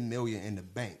with $10 million in the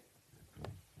bank?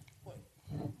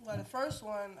 Well, the first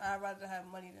one, I'd rather have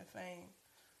money than fame.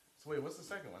 So wait, what's the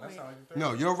second one? That sounds like the third.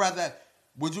 No,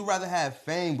 would you rather have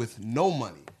fame with no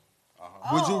money?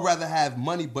 Uh-huh. Would you rather have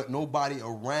money but nobody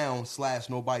around /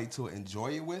 nobody to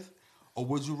enjoy it with? Or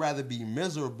would you rather be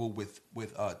miserable with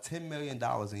 $10 million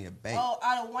in your bank? Oh,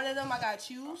 out of one of them, I got to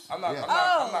choose? I'm not going to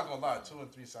lie. 2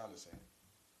 and 3 sound the same.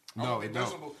 No, it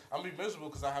don't. I'm going to be miserable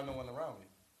because I have no one around me.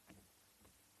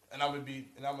 And I'm going to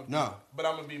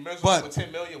be miserable with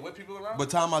 $10 million with people around me. But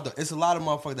time out, it's a lot of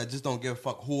motherfuckers that just don't give a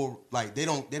fuck who, like, they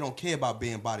don't care about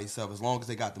being by themselves as long as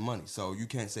they got the money. So you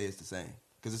can't say it's the same.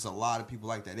 Because it's a lot of people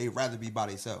like that. They'd rather be by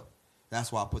themselves.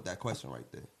 That's why I put that question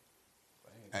right there.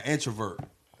 An introvert.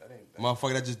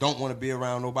 Motherfucker that just don't want to be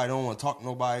around nobody, don't want to talk to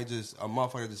nobody, just a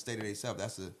motherfucker that just stay to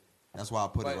themselves. That's why I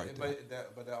put it right there.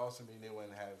 But that also means they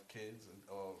wouldn't have kids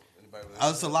or anybody.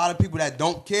 There's a lot of people that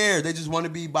don't care. They just want to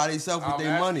be by themselves with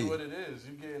their money. I'm asking what it is.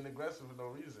 You getting aggressive for no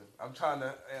reason. I'm trying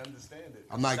to understand it.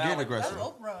 I'm not getting aggressive. That's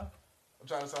Oprah. I'm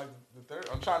trying to sound like the third.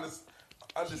 I'm trying to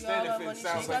understand if it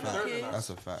sounds like the third or not. That's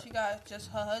a fact. She got just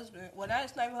her husband. Well,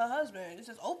 that's not even her husband. This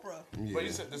is Oprah. Yeah. But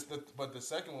you said but the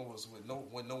second one was with no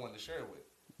one to share it with.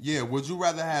 Yeah, would you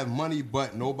rather have money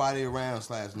but nobody around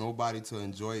 / nobody to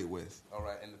enjoy it with? All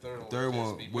right, and the third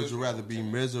one, would you rather be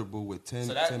miserable with $10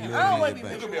 million? I don't want to be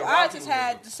miserable. I just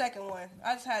had the second one.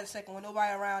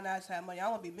 Nobody around. I just had money. I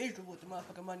want to be miserable with the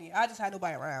motherfucking money. I just had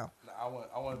nobody around. I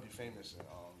want to be famous and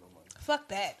no money. Fuck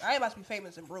that. I ain't about to be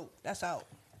famous and broke. That's out.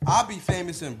 I'll be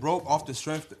famous and broke off the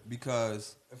strength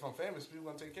because if I'm famous, people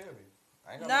gonna take care of me.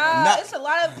 It's a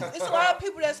lot of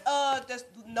people that's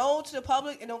known to the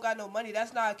public and don't got no money.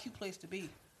 That's not a cute place to be.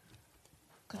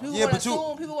 Cause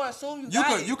people want to assume you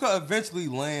got it. You could eventually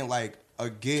land like a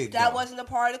gig. That wasn't a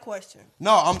part of the question.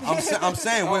 No, I'm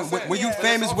saying when you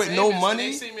famous with no money,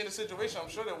 they see me in a situation. I'm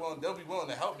sure they'll be willing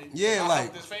to help me. Yeah, like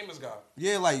help this famous guy.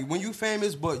 Yeah, like when you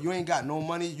famous but you ain't got no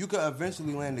money, you could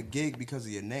eventually land a gig because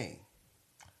of your name.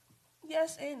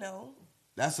 Yes and no.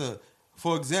 That's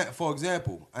for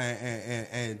example,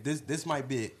 and this might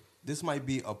be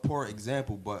a poor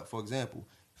example, but for example,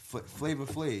 Flavor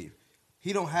Flav,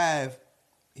 he don't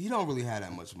really have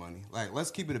that much money. Like,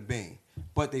 let's keep it a bean.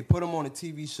 But they put him on a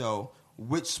TV show,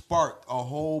 which sparked a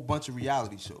whole bunch of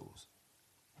reality shows.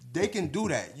 They can do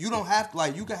that. You don't have to,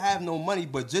 you can have no money,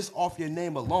 but just off your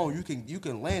name alone, you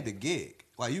can land a gig.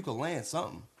 Like, you can land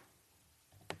something.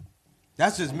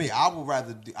 That's just me. I'd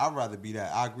rather be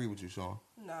that. I agree with you, Sean.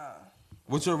 Nah.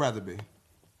 What you'd rather be?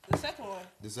 The second one.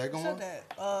 The second one?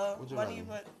 That. Money,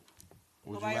 but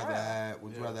would you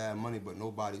rather have money but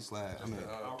nobody / I'd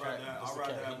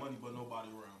rather have money but nobody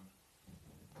around.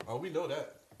 Oh, we know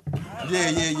that.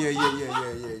 Yeah.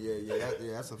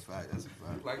 That's a fact.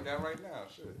 Like that right now,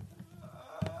 shit.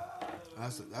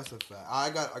 That's a fact. I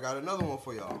got another one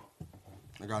for y'all.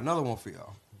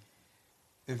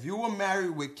 If you were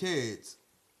married with kids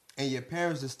and your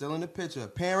parents are still in the picture,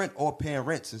 parent or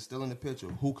parents is still in the picture,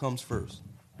 who comes first?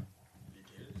 Your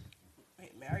kids.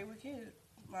 Wait, married with kids.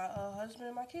 My husband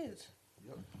and my kids.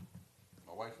 Yep.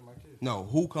 My wife and my kids. No,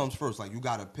 who comes first? Like, you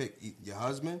got to pick your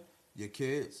husband, your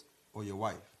kids, or your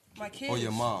wife. My kids. Or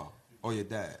your mom, or your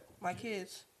dad. My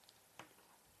kids.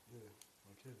 Yeah,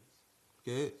 my kids.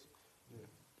 Kids? Yeah.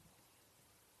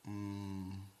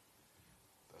 Mm.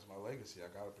 That's my legacy. I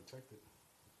got to protect it.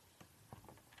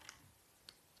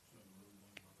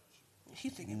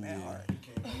 She's thinking mad hard.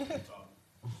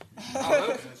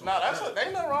 They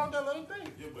ain't nothing wrong with that little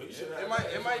thing. Yeah, but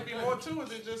it might be more to it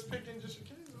than just picking just your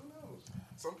kids. Who knows?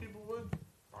 Some people would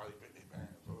probably pick their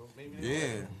parents. Or maybe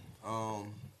they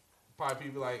probably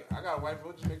people like, I got a wife,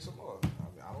 we'll just make some more.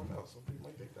 I don't know. Some people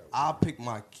might think that way. I'll pick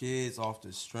my kids off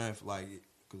the strength, like,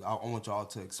 because I want y'all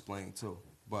to explain too.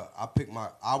 But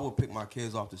I will pick my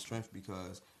kids off the strength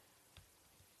because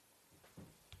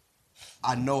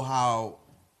I know how.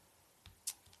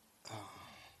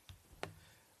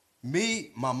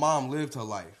 My mom lived her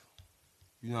life.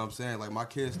 You know what I'm saying? Like, my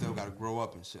kids still got to grow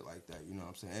up and shit like that. You know what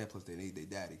I'm saying? And plus, they need their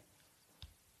daddy.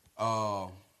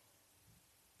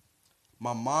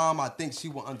 My mom, I think she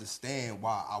will understand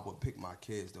why I would pick my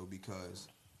kids, though, because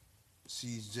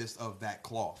she's just of that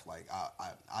cloth. Like,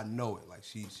 I know it. Like,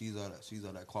 she's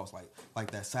of that cloth, like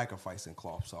that sacrificing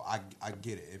cloth. So I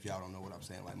get it if y'all don't know what I'm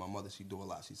saying. Like, my mother, she do a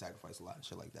lot. She sacrificed a lot and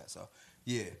shit like that. So,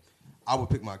 yeah, I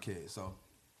would pick my kids. So,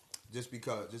 just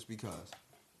because of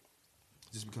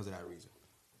that reason.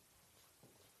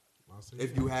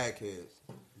 If you had kids,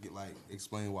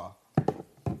 explain why.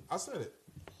 I said it.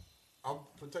 I'm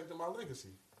protecting my legacy.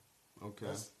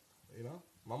 Okay.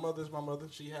 My mother's my mother.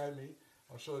 She had me.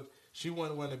 I'm sure she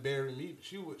wouldn't want to bury me.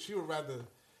 She would rather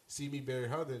see me bury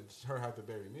her than her have to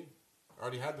bury me. I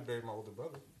already had to bury my older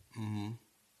brother. Mm-hmm.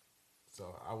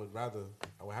 So I would have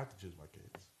to choose my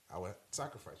kids. I would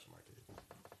sacrifice for my kids.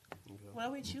 Okay. What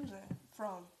are we choosing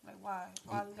from? Like, why?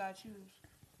 Why we gotta choose?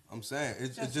 I'm saying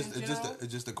it's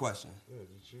just a question. Yeah,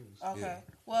 just choose. Okay. Yeah.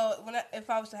 Well, if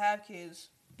I was to have kids,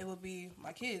 it would be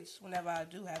my kids whenever I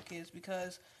do have kids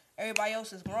because everybody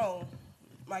else is grown.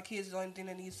 My kids is the only thing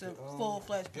that needs to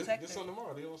full-fledged protect. Get some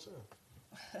tomorrow. They don't sell.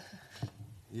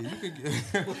 Yeah, you could get.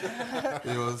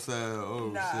 You know what I'm saying?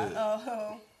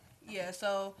 Oh, shit. Yeah,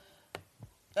 so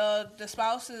the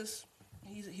spouses,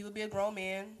 he would be a grown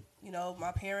man. You know,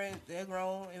 my parents, they're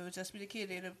grown. It would just be the kid.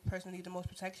 They're the person who needs the most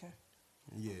protection.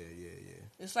 Yeah.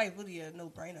 It's like really a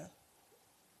no-brainer.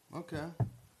 Okay.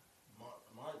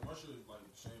 My shit is like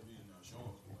the same reason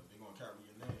insurance. Like, they're going to carry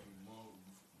your name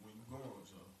when you going,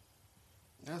 so.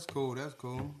 That's cool.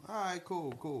 All right,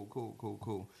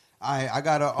 cool. I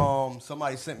got a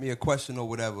somebody sent me a question or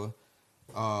whatever.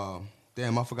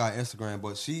 Damn, I forgot Instagram,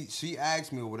 but she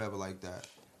asked me or whatever like that.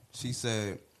 She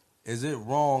said, "Is it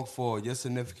wrong for your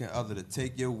significant other to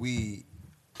take your weed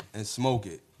and smoke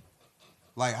it?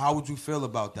 Like, how would you feel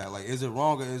about that? Like, is it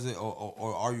wrong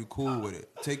or are you cool with it?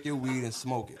 Take your weed and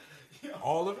smoke it.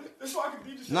 All of it? That's why I can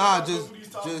beat the shit Nah, out of these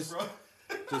topics, bro.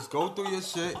 Just go through your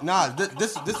shit. Nah,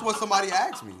 this is what somebody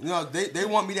asked me. You know, they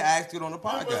want me to ask it on the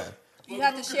podcast. You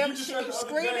have to share,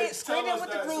 screen it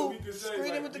with the group.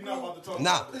 Screen it with the group.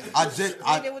 Nah, I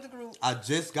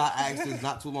just got asked this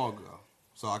not too long ago,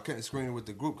 so I couldn't screen it with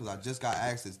the group because I just got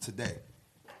asked this today,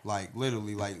 like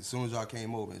literally, like as soon as y'all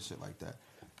came over and shit like that.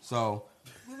 So,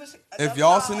 if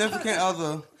y'all significant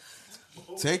other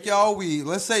take y'all weed,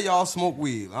 let's say y'all smoke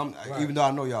weed. Even though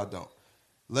I know y'all don't.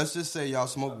 Let's just say y'all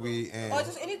smoke weed and... Or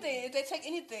just anything. If they take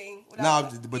anything.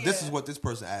 This is what this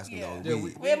person asked me, though.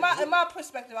 In my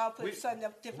perspective, I'll put something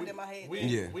different in my head.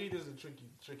 Weed is a tricky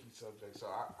subject. So,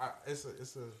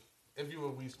 it's a... If you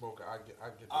a weed smoker, I get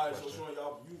the all right, question. so Sean,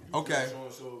 y'all... Okay.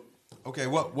 So, okay,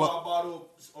 what... bottle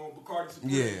on Bacardi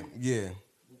Supreme. Yeah.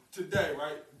 Today,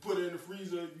 right? Put it in the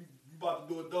freezer. You about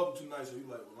to do a double tonight, so you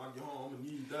like, when I get home, I'm gonna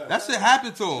need that. That shit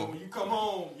happened to him. So when you come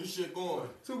home, your shit going.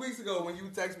 2 weeks ago, when you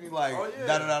text me like,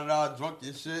 drunk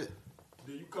your shit.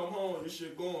 Then you come home, your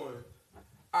shit going.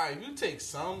 All right, if you take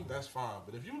some, that's fine.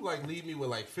 But if you like leave me with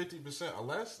like 50% or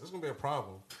less, that's gonna be a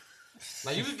problem.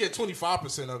 Like you just get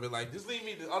 25% of it. Like just leave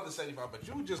me the other 75%. But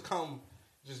you just come,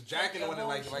 just jacking on it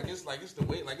like it's the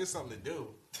way, like it's something to do.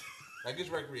 Like it's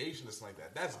recreation or something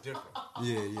like that. That's different.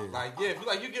 Yeah.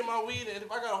 If you get my weed and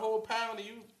if I got a whole pound and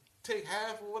you take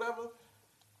half or whatever,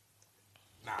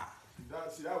 nah.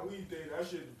 See that weed thing, that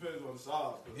shit depends on the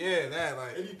size. Yeah, that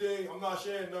like anything. I'm not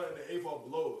sharing nothing the eighth or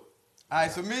below it. All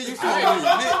right, so me and you smoke weed.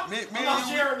 I'm not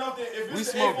sharing nothing. If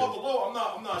it's the eighth or below,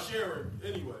 I'm not sharing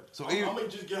anyway. So I'm gonna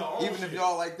just get her own shit. Even if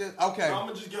y'all like this, okay. I'm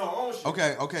gonna just get her own shit.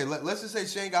 Okay. Let's just say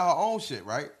she ain't got her own shit,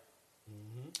 right?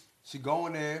 Mm-hmm. She go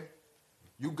in there.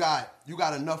 You got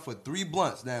enough for 3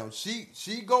 blunts. Now she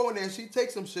go in there, she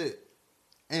take some shit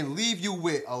and leave you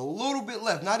with a little bit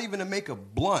left, not even to make a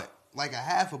blunt, like a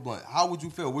half a blunt. How would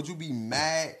you feel? Would you be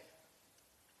mad?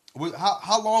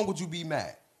 How long would you be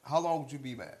mad? How long would you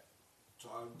be mad?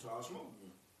 Till I smoke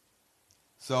again.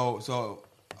 So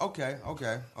okay,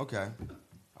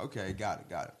 got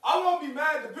it. I won't be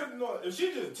mad depending on if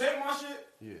she just take my shit.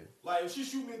 Yeah. Like if she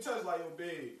shoot me a text like, yo,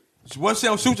 babe. What she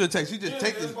don't shoot your text? She just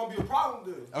take this. It's gonna be a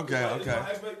problem then. Okay.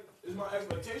 It's my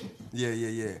expectations.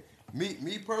 Yeah.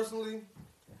 Me personally,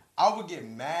 I would get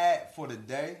mad for the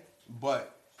day,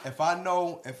 but if I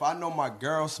know my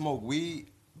girl smoke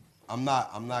weed, I'm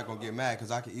not gonna get mad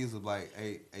because I can easily be like,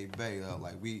 hey, babe,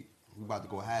 like we about to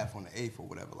go half on the 8th or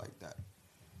whatever like that.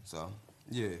 So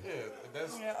yeah.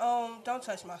 Don't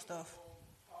touch my stuff.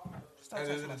 At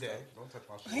the end of the day, don't touch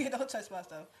my stuff. Yeah, don't touch my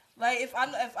stuff. Like if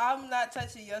I'm not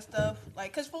touching your stuff,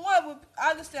 like, cause for one,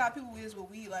 I understand how people is with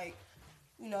weed, like,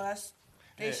 you know, that's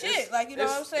they shit, like, you know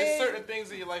what I'm saying. There's certain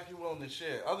things in your life you willing to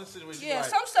share. Other situations, yeah, like,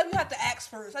 some stuff you have to ask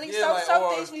first. I think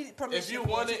some things need permission. If you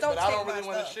want it, but I don't really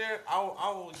want to share, I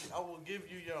will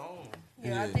give you your own.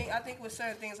 Yeah, I think with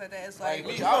certain things like that, it's like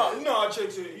me. You know how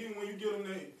chicks say, even when you get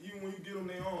them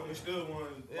their own, they still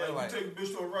want. Like you take a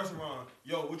bitch to a restaurant,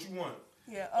 yo, what you want?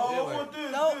 Yeah. I want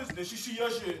this. Then she see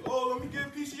your shit. Oh, let me get a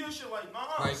piece of your shit. Like, nah.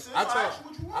 Like, sis, I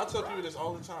tell people this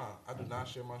all the time. I do not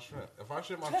share my shrimp. If I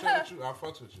share my shrimp with you, I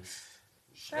fucks with you.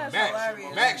 That's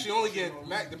Max, you only get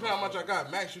depending on how much I got.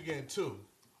 Max, you getting 2.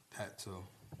 That too.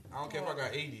 I don't care if I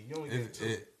got 80. You only get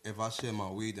 2. If I share my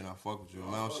weed, then I fuck with you.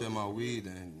 If I don't share my weed,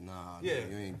 then nah. Yeah.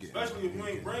 You ain't getting. Especially if you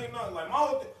ain't bringing nothing. Like my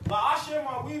whole thing. Like I share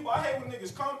my weed, but I hate when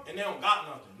niggas come and they don't got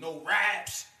nothing. No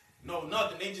raps. No,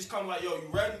 nothing. They just come like, yo, you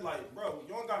ready? Like, bro,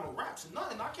 you don't got no raps or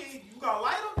nothing. I can't. You got a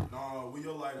lighter? Nah, we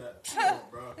your lighter. Come on,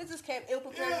 bro. It just came ill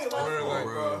prepared. Yeah,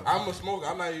 bro. I'm a smoker.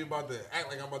 I'm not even about to act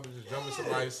like I'm about to just jump in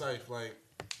somebody's safe. Like,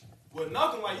 with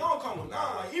nothing, like, y'all come with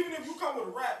nothing. Like, even if you come with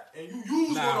a rap and you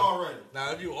use one already.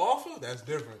 Now, if you offer, that's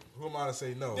different. Who am I to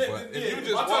say no? Yeah, but if you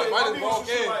just walk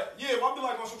in. If I be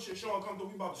like on some shit, Sean, come through,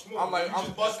 we about to smoke. I'm like, if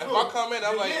I come in,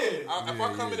 I'm like, if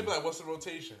I come in and be like, what's the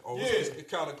rotation? Or what's the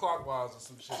counterclockwise or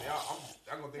some shit?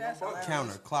 I'm going to think I'm bugging.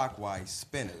 Counterclockwise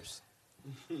spinners.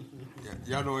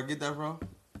 Y'all know where I get that from?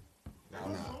 Nah.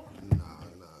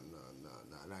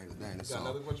 That ain't a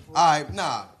song. Alright,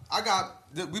 nah.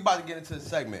 We about to get into the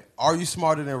segment. Are you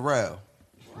smarter than Rel?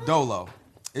 Dolo.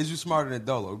 Is you smarter than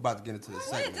Dolo? We about to get into the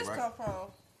segment, right? Where did this come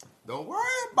from? Don't worry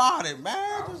about it,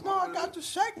 man. Just know I got your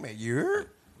segment. You heard?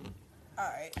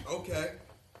 Alright. Okay.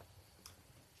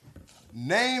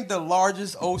 Name the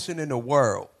largest ocean in the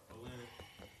world.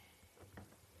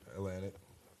 Atlantic.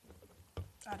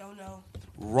 I don't know.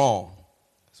 Wrong.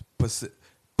 Pacific.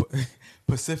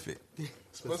 Pacific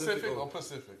or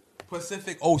Pacific?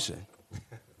 Pacific Ocean.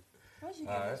 Where'd you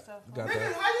get this stuff from?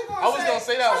 Nigga, how you gonna I was gonna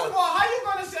say that first of all, how you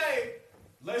gonna say,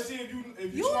 let's see if you not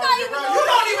even know. You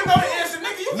don't even know the answer,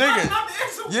 nigga. You not the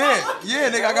answer. Yeah,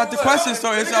 nigga, I got the question,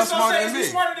 so it's y'all smarter than me. You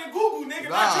smarter than Google, nigga,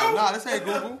 not you. Nah, this ain't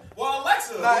Google. Well,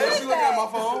 Alexa. Nah, if you look at my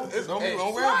phone,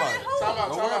 don't worry about it.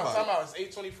 Time out.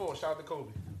 It's 8:24. Shout out to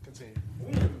Kobe. Continue.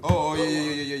 Oh,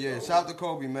 yeah. Shout out to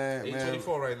Kobe, man.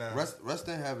 8:24 right now. Rest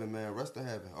in heaven, man. Rest in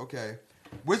heaven. Okay.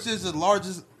 Which is the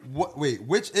largest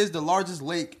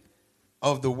lake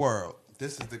of the world?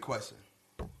 This is the question.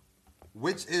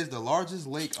 Which is the largest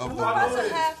lake of the world? I must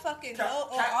have fucking know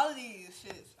all of these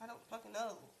shits. I don't fucking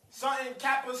know. Something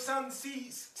Kappa Sun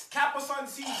C,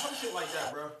 some shit like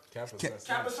that, bro.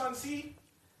 Kappa Sun C.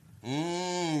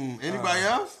 Anybody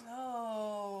else?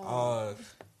 No.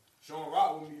 Sean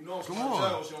Rock with me, you know. Come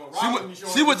on.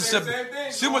 She went to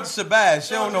Shabazz.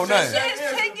 She don't know nothing. She is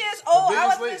 10 years old.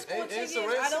 I was in school 10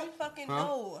 years. I don't fucking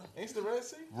know. Ain't the Red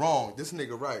Sea? Wrong. This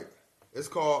nigga right. It's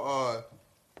called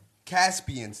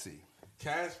Caspian Sea.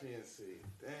 Caspian Sea.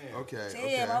 Damn. Okay.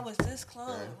 Damn, I was this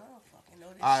close. Okay. I don't fucking know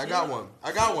this. All right,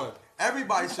 I got one.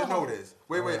 Everybody should know this.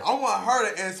 Wait. I want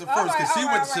her to answer first because she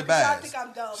went to Shabazz. I think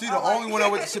I'm dumb. She the only one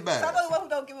that went to Shabazz. I'm the one who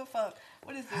don't give a fuck.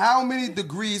 What is this? How many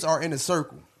degrees are in a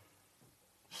circle?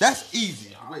 That's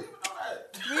easy. Wait.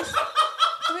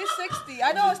 360.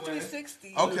 I know it's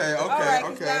 360. Okay.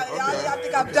 Y'all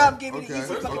think I'm dumb giving the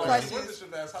easy fucking questions.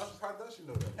 How does she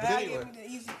know that? Now I give me the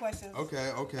easy questions.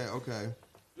 Okay.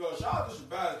 Yo, shout out to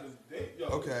Shabazz because they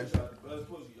okay. shot the best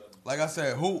pussy. Like I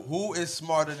said, who is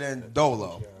smarter than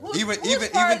Dolo? Who's even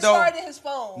though smarter than his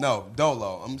phone? No,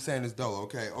 Dolo. I'm saying it's Dolo.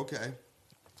 Okay.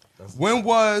 When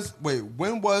was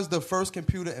the first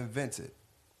computer invented?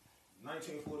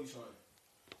 1940 something.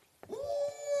 Ooh,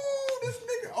 this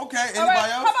nigga. Okay, anybody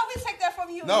else? else? How about we take that from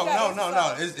you? No.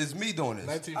 It's me doing this.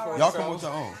 1947. Y'all come with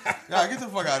your own. Yeah, get the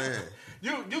fuck out of here.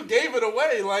 You gave it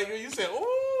away. Like, you said,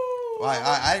 ooh.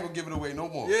 I ain't gonna give it away no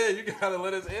more. Yeah, you gotta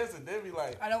let us answer. Then be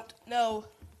like, I don't know.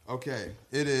 Okay,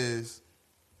 it is.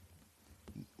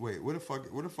 Wait, what the fuck?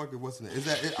 What's in it? Is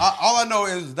that it? All I know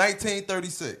is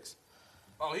 1936.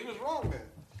 Oh, he was wrong then.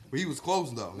 But he was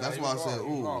close though. That's why I said,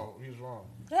 ooh. He was wrong.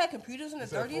 They had computers in the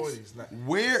 30s?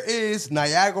 Where is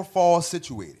Niagara Falls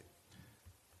situated?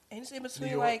 And it's in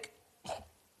between like.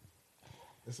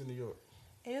 It's in New York.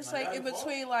 And it's like in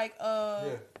between like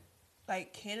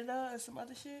like Canada and some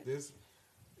other shit.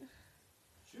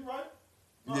 She right?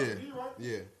 No,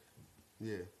 yeah.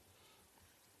 Yeah.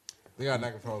 They got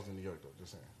Niagara Falls in New York, though.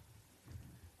 Just saying.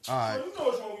 All right. So you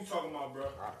know which one we talking about, bro.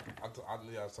 I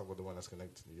knew y'all was talking about the one that's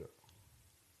connected to New York.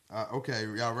 Okay,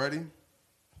 y'all ready?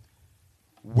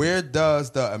 Where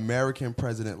does the American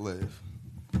president live?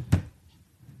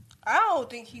 I don't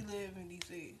think he live in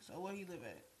D.C. So where he live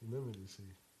at? He live in D.C.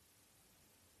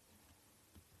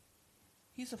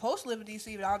 He's supposed to live in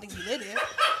D.C., but I don't think he live there.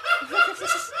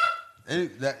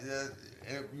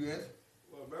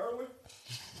 What, Maryland?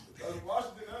 That's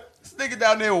Washington, that? This nigga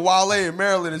down there with Wale in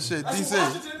Maryland and shit, That's D.C.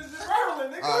 Washington is in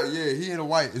Maryland, nigga. Yeah, he in the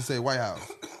white. It say White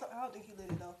House. I don't think he live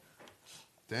there, though.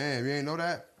 Damn, you ain't know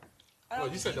that? Well,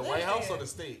 you said the White House or the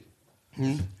state?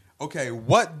 Okay,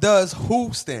 what does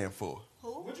WHO stand for? Who?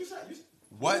 What you say?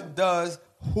 What does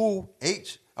WHO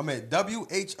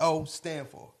stand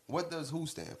for? What does WHO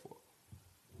stand for?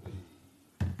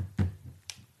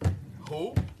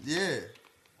 Who? Yeah.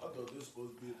 I thought this was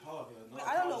supposed to be a podcast.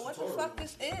 I don't know what the fuck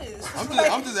this is.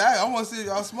 I'm just asking. I want to see if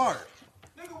y'all smart.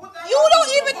 Nigga, what the You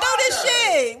don't even know this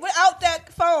shit without that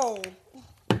phone.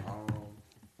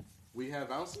 We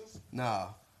have ounces? Nah.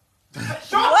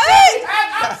 What?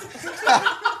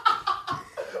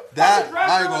 That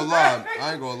I ain't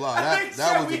gonna lie.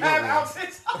 That was a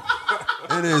good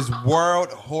one. It is World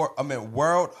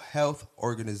Health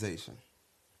Organization.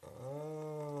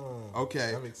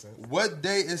 Okay. That makes sense. What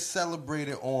day is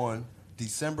celebrated on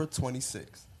December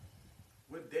 26th?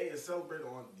 What day is celebrated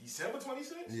on December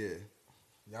 26th? Yeah.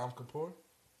 Yom Kippur?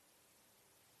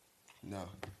 No.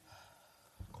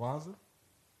 Kwanzaa?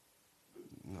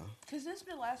 No. Could this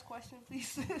be the last question,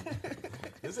 please?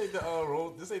 This ain't the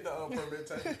road. This ain't the permit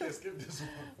time. You can't skip this one.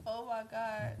 Oh my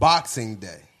God. Boxing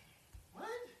Day. What?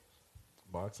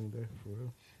 Boxing Day, for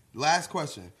real. Last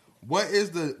question. What is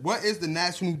the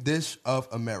national dish of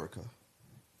America?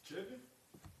 Chicken?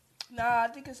 Nah, I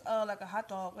think it's like a hot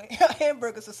dog, like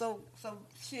hamburgers or some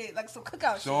shit, like some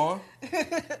cookout Sean?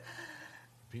 shit.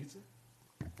 Pizza?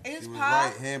 It's He was pie.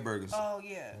 right. Hamburgers. Oh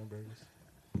yeah. Hamburgers.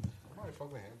 I might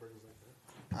fuck with hamburgers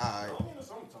like that. All right. Only in the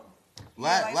summertime.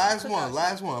 like Last some one. cookout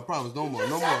Last one. I promise. No more.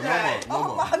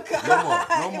 Oh my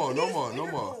God. No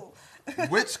more.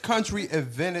 Which country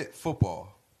invented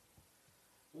football?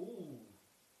 Ooh.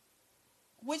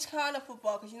 Which kind of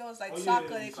football? Because you know it's like Oh, yeah, soccer,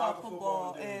 they call soccer,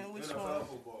 football, then and which NFL one?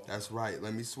 football. That's right.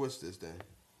 Let me switch this then.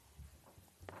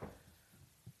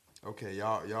 Okay,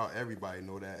 y'all, everybody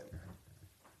know that.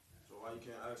 So why you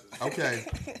can't access it?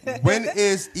 Okay. When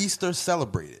is Easter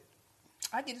celebrated?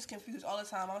 I get this confused all the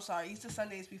time. I'm sorry. Easter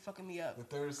Sundays be fucking me up. The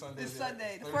third Sunday. It's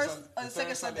Sunday. The first or the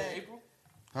second Sunday. April?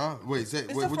 Huh? Wait, say It's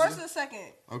wait, the what'd first you or say? the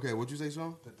second? Okay, what'd you say,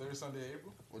 Sean? The third Sunday of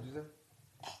April? What'd you say?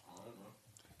 I don't know.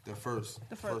 The first.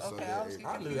 The first. Okay, Sunday I of was April.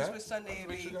 I getting knew confused that. with Sunday.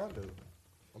 Make sure y'all do.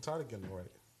 I'm tired of getting it right.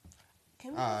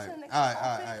 Can we All go right, to the next all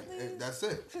topic, right. please? That's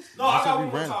it. No, I got We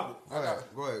one more ran- topic. All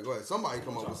right, go ahead. Somebody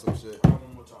come up with some shit. I got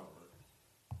one more topic.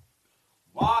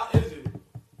 Why is it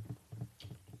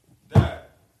that?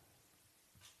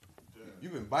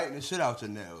 You've been biting the shit out your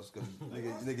nails, cause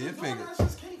nigga, your fingers. That's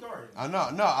just kindergarten. I know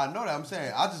that. I'm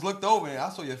saying. I just looked over and I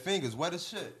saw your fingers wet as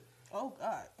shit. Oh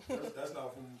God. That's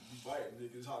not from you biting,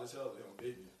 nigga. It's hot as hell. They on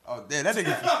baby. Oh damn, that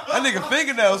nigga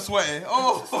fingernails sweating.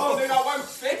 Oh, Oh, nigga, I wiped my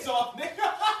face off,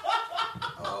 nigga.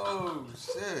 oh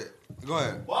shit. Go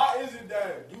ahead. Why is it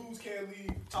that dudes can't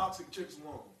leave toxic chicks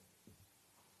alone?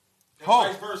 And Hoes.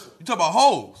 vice versa. You talking about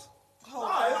hoes?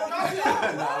 Nah, it don't gotta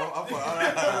be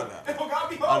hoes. It don't gotta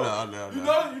be hoes. I know.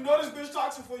 You know this bitch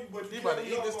toxic for you, but you You about to can't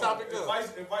eat leave this her topic alone.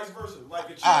 up. And vice versa. Like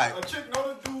a chick, Alright. a chick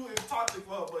know this dude is toxic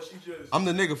for her, but she just. I'm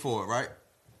the nigga for it, right?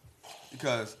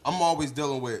 Because I always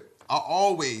dealt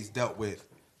with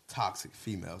toxic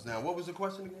females. Now, what was the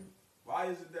question again? Why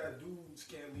is it that dudes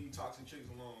can't leave toxic chicks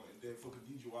alone, and then for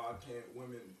Khadijah, why can't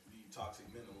women leave toxic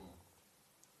men alone?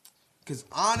 Because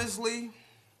honestly,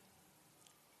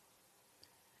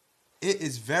 it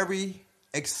is very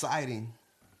exciting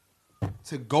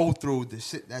to go through the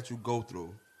shit that you go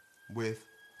through with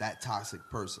that toxic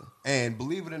person. And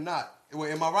believe it or not,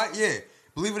 wait, am I right? Yeah.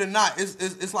 Believe it or not,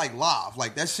 it's like live.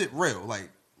 Like, that shit real. Like,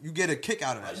 you get a kick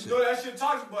out of that You shit. know that shit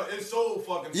toxic, but it's so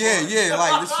fucking Yeah, fun. yeah,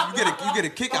 like this, you get a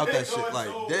kick out that It's shit, like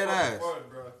so dead fucking ass. Fun,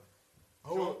 bro.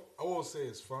 I won't say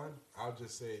it's fun. I'll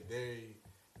just say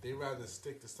they rather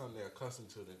stick to something they're accustomed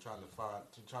to than trying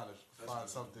to find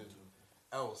something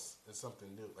else and something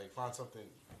new. Like find something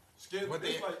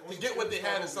to get what they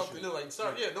had is something new. Like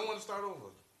start, don't want to start over.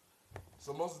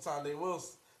 So most of the time they will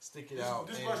stick it out.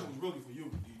 This question was really for you,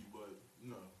 DJ, but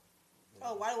no.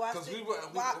 Oh, why do I? Because Stick,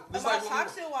 why, it's like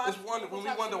toxic. when we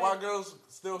wonder why girls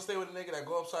still stay with a nigga that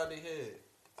go upside their head.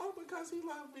 Oh, because he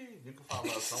loved me. You can find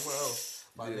love somewhere else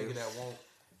by a nigga that won't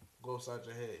go upside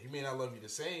your head. He may not love you the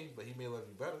same, but he may love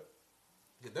you better.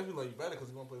 Yeah, definitely love you better because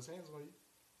he gonna put his hands on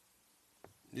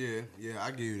you. Yeah,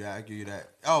 I give you that.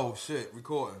 Oh shit,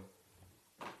 recording.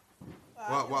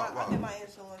 I get my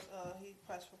answer once he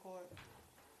pressed record.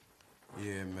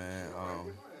 Yeah, man.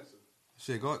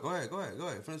 Shit, go ahead.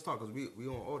 Finish talk because we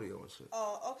on audio and shit.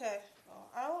 Oh, okay.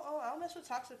 I don't mess with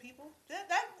toxic people. That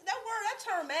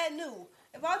term, mad new.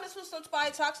 If I mess with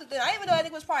somebody toxic, then I didn't even know that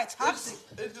nigga was probably toxic.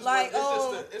 It's the same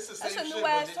that's a shit, new but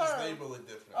ass they term. just label it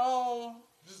different.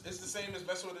 It's the same as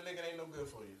messing with a nigga that ain't no good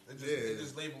for you. It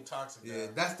just labeled toxic. Yeah,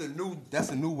 that's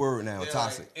the new word now.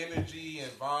 Toxic. Like energy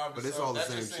and vibe. But it's all the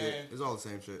same shit. It's all the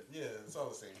same shit. Yeah, it's all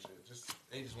the same shit.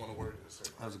 They just want to word it.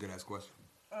 That was a good ass question.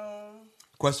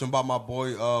 Question about my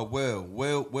boy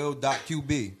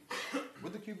Will.QB.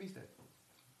 What the QB stand?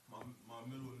 My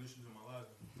middle initials in my last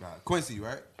name. Nah, Quincy,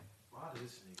 right? Why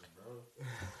this nigga, bro?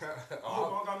 I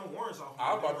don't got no warrants off.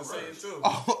 I was about to say it too.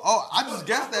 Oh, I just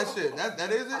guessed that shit.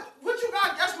 That is it? What you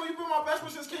got guess when you been my best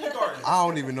friend since kindergarten? I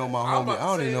don't even know my homie. I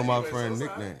don't even know my friend's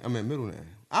nickname. I mean middle name.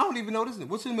 I don't even know this.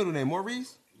 What's his middle name?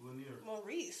 Maurice?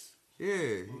 Maurice.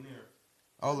 Yeah.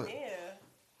 Oh,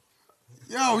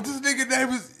 Yo, this nigga name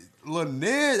is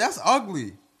Lanier. That's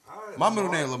ugly. My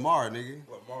middle name Lamar, nigga.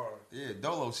 Lamar. Yeah,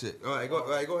 Dolo shit. All right, go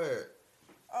ahead.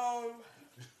 I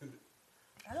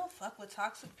don't fuck with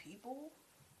toxic people.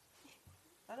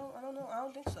 I don't know. I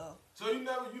don't think so. So you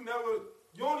don't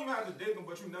even have to date them,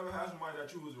 but you never had somebody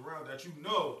that you was around that you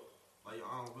know, like, yo,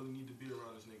 I don't really need to be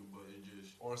around this nigga, but it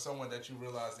just. Or someone that you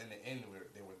realized in the end where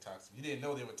they were toxic. You didn't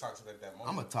know they were toxic at that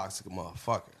moment. I'm a toxic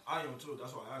motherfucker. I am too.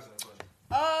 That's why I asked that question.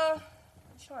 I'm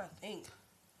trying to think.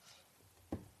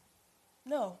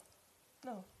 No.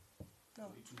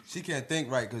 She can't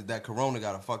think right because that corona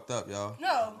got her fucked up, y'all.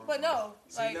 No.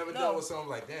 So you never dealt with someone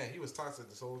like, damn, he was toxic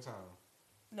this whole time.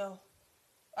 No.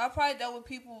 I probably dealt with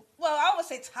people. Well, I would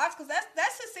say toxic because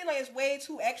that's just seem like it's way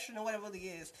too extra than what it really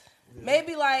is. Yeah.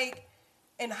 Maybe like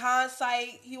in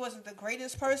hindsight, he wasn't the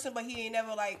greatest person, but he ain't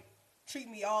never like treat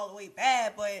me all the way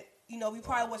bad. But we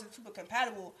probably wasn't super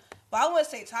compatible. But I wouldn't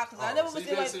say toxic. I never was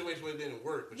in a situation where it didn't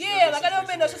work. But I never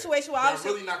been in a situation where I was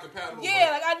really not compatible.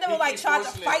 Yeah, like I never like tried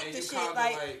to fight the shit.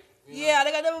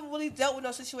 I never really dealt with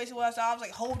no situation where I was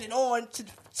like holding on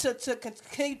to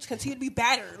continue to be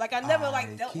battered. Like I never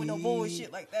like dealt with no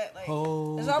bullshit like that. Like,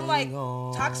 so I'm like,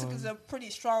 toxic is a pretty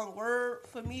strong word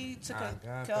for me to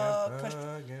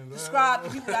describe the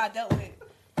people that I dealt with.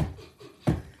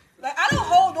 Like I don't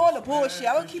hold on to bullshit.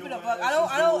 I don't keep it a buck. I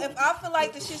don't. If I feel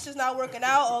like the shit's just not working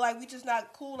out or like we just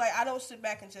not cool, like I don't sit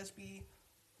back and just be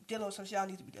dealing with some shit I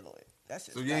need to be dealing with. That's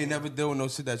it. So you ain't never deal with no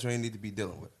shit that you ain't need to be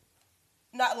dealing with.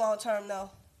 Not long term,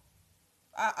 no.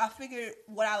 I figured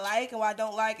what I like and what I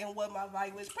don't like and what my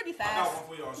value is pretty fast. I got one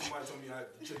for y'all. Somebody told me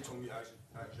the chick told me I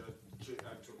adjusted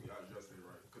right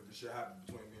because the shit happened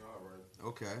between me and her, right?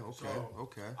 Okay.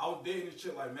 I was dating this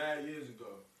chick like mad years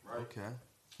ago, right? Okay.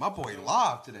 My boy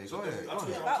live today. Go ahead. I told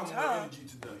y'all I'm coming with energy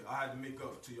today. I had to make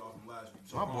up to y'all from last week.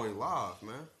 So my boy live,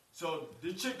 man. So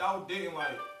the chick that I was dating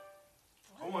like,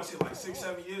 I want to say like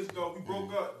 6-7 years ago, we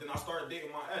broke up. Then I started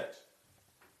dating my ex.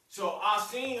 So I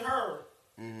seen her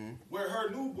with her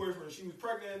new boyfriend. She was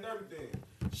pregnant and everything.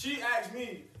 She asked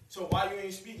me, so why you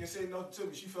ain't speak and say nothing to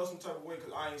me? She felt some type of way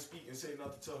because I ain't speak and say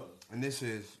nothing to her. And this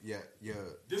is,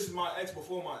 This is my ex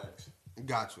before my ex.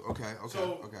 Got you. Okay.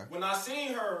 So when I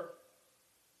seen her,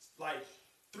 like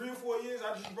 3 or 4 years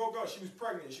after she broke up, she was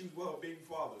pregnant. She was with her baby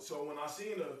father. So when I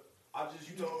seen her, I just,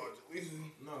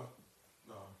 no.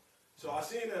 So I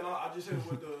seen her and I just hit her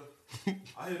with the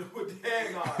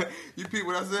hand nod. You peep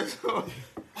what I said?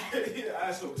 Yeah,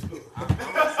 asshole too. I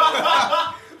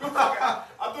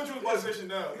thought you was about to say shit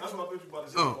down. That's what I thought you was about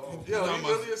to say. Yo, he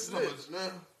really a snitch,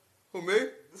 man. Who, me?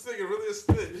 This nigga really a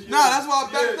snitch. Nah, that's why I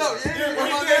backed up. He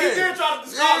did try to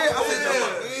describe it.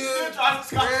 He did try to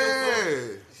describe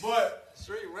it. But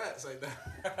straight rats like that.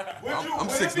 I'm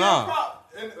 6'9".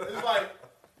 And it's like,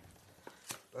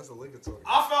 that's obligatory.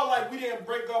 I felt like we didn't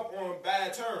break up on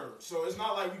bad terms. So it's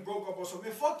not like we broke up on something.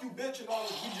 Man, fuck you, bitch, and all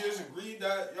this. We just agreed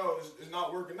that, it's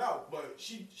not working out. But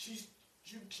she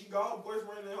got her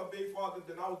boyfriend and her baby father,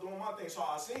 then I was doing my thing. So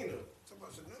I seen her.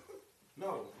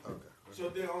 No. Okay. So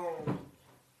then,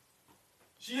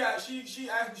 she asked me, she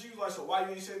was like, so why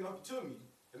you ain't saying nothing to me?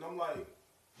 And I'm like,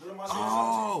 what am I saying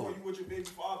something for you with your baby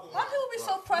father? Why people be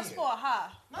so pressed for a high?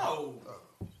 No.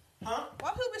 Huh? Why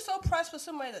people be so pressed for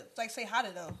somebody to like say hi to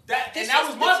them? That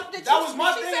was my thing. She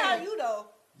said hi to you though.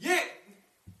 Yeah.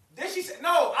 Then she said,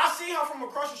 no, I see her from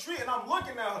across the street and I'm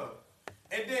looking at her.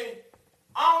 And then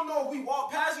I don't know if we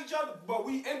walked past each other, but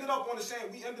we ended up on the same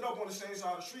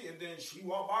side of the street, and then she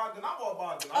walked by, then I walked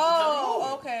by, then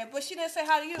Oh, okay. But she didn't say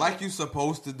hi to you. Like you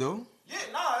supposed to do. Yeah,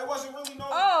 nah, it wasn't really no.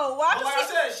 Oh, well, but like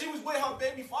I said, she was with her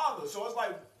baby father, so it's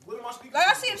like, what am I speaking? Like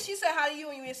I see, if she said hi to you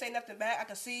and you didn't say nothing back, I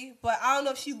can see. But I don't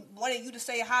know if she wanted you to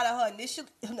say hi to her initially.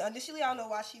 Initially, I don't know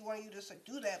why she wanted you to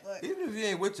do that. But even if you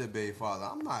ain't with your baby father,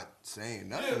 I'm not saying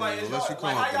nothing. Yeah, like, unless you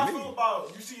come like how up to y'all me. feel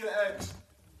about you see your ex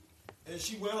and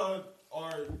she with her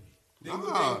or they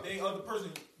other person?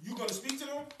 You gonna speak to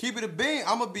them? Keep it a bean.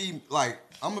 I'm gonna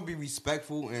be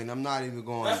respectful, and I'm not even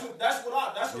going. That's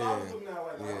what I was looking at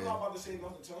right now. I'm not about to say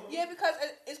nothing to him. yeah, because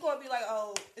it's gonna be like,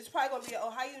 oh, it's probably gonna be,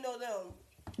 oh, how you know them?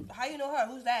 How you know her?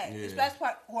 Who's that? Yeah. That's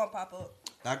gonna pop up.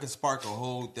 That could spark a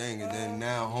whole thing, and then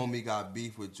now homie got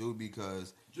beef with you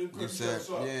because you said,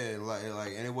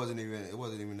 and it wasn't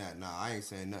even that. Nah, I ain't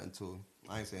saying nothing to her.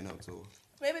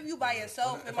 Maybe if you by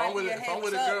yourself, if I'm with a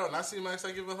girl and I see my ex,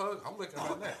 I give her a hug, I'm licking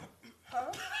her neck.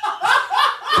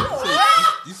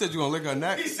 You said you gonna lick her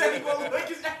neck? He said he gonna lick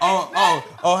his neck.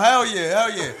 Oh, hell yeah.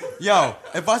 Yo,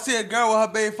 if I see a girl with her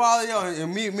baby father,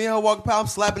 and me and her walk past, I'm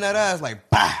slapping that ass like,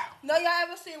 bah. No, y'all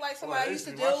ever seen like somebody I used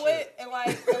to deal with, and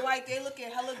like they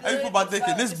looking hella good? I used to put my dick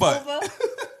in this butt.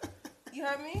 You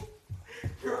heard me?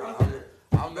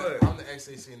 I'm the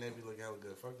ex-AC and they be looking hella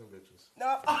good. Fuck them bitches.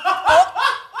 No.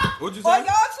 What'd you Oh, say? y'all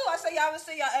too. I say y'all ever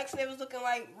see y'all ex and they was looking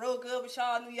like real good, but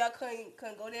y'all knew y'all couldn't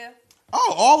go there.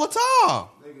 Oh, all the time.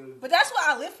 But that's what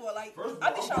I live for. Like, First of I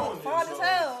all, think I'm y'all going look there, fine so as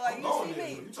hell. Like, I'm you going see there.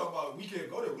 me. You talk about we can't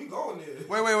go there. We going there.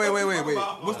 Wait.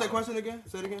 What's that question again?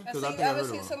 Say it again. And so you ever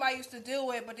seen somebody used to deal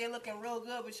with, but they looking real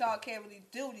good, but y'all can't really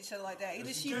deal with each other like that.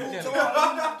 Either she moved on, or you moved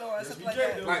on, something like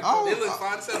that. Like, they look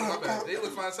fine as hell. My bad. They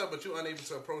look fine as hell, but you unable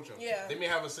to approach them. Yeah. They may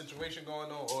have a situation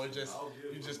going on, or you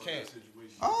just can't.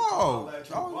 Oh,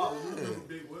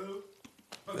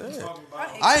 yeah.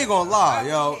 I ain't gonna lie,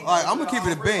 yo. Like, I'm gonna keep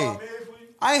it a bean.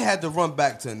 I ain't had to run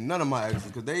back to none of my exes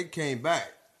because they came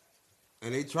back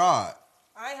and they tried.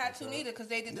 I ain't had to neither because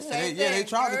they did the same thing. Yeah, they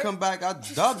tried to come back. I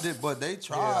dubbed it, but they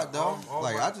tried though. All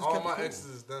my exes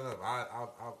is done up.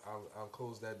 I'll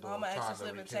close that door. All my exes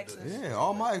live in Texas. Yeah,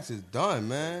 all my exes done,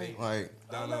 man. Like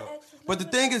done up. But the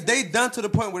thing is, they done to the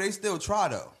point where they still try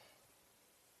though.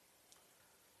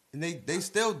 And they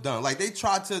still done. Like they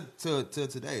tried to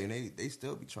today, and they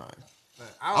still be trying.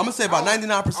 I'm gonna say about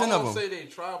 99% of them. I won't say they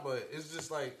try, but it's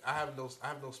just like I have no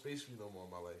space for you no more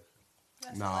in my life.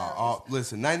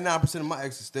 Listen, 99% of my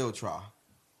exes still try.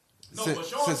 No,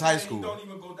 since high school. You don't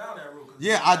even go down that road.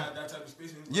 Yeah, that type of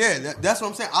space. That's what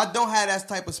I'm saying. I don't have that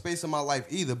type of space in my life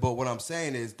either. But what I'm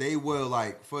saying is, they will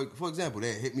like, for example,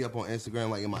 they hit me up on Instagram,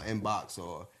 like in my inbox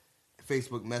or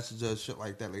Facebook Messenger, shit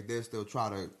like that. Like they'll still try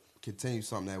to continue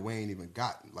something that we ain't even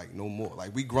got, like no more.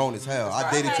 Like we grown as hell.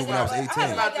 I dated you when I was 18. It's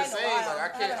not the same. Like I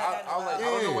can't. I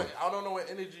don't know what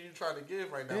energy you trying to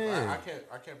give right now. Yeah. But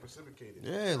I can't precipitate it.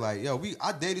 Yeah, like yo,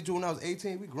 I dated you when I was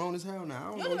 18. We grown as hell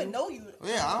now. You don't even know you.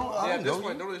 Yeah, I don't at know this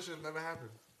point, you. no relationship never happened.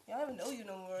 Y'all don't even know you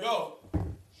no more. Yo,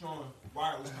 Sean,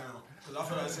 wireless town. Because I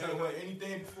feel like saying way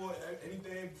anything before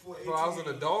 18. So I was an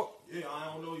adult. Yeah, I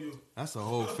don't know you. That's a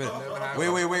whole fit.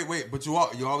 Wait. But you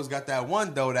always got that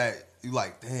one though that you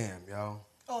like. Damn, yo.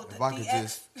 Oh, if I could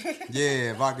just,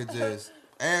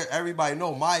 everybody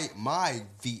know my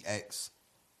VX.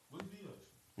 What's VX?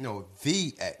 No,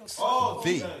 VX. Oh,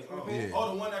 V. Yeah.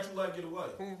 Oh, the one that you like get away.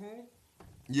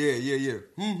 Yeah.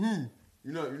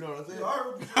 You know what I'm saying?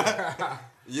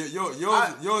 Yeah, yours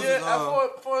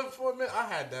for a minute I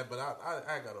had that, but I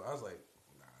was like,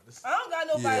 nah, this. I don't got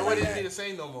nobody. It like wouldn't that. be the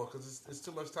same no more because it's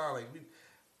too much time. Like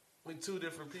we two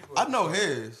different people. I know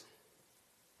his.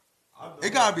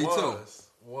 It gotta be two.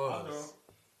 Was.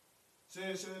 Say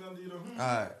it under your.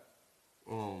 Alright.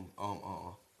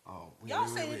 Y'all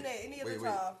say it any other time.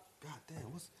 God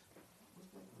damn, what's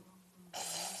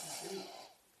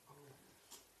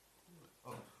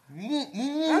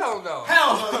Hell no.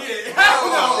 Hell no, yeah. Hell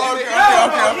no. Okay.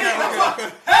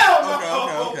 Hell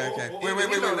no. Okay. Wait.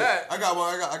 I got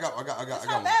one.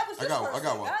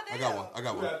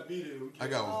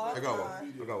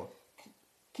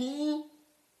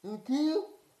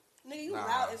 Nigga, you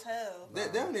loud as hell.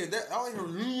 That I only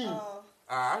heard.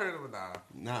 I heard of it now.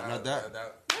 Not that.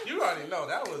 You already know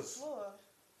that was.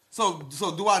 So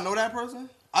do I know that person?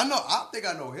 I know. I think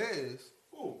I know his.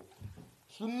 Who?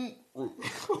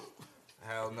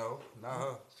 Hell no, not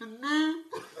her.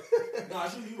 Nah,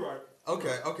 you right.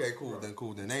 Okay, cool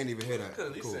then. They ain't even hear that.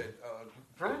 Could Cool. said,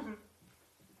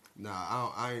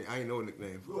 Nah, I ain't know a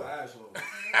nickname. You an asshole.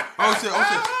 Oh shit.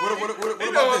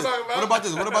 What about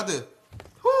this? What about this?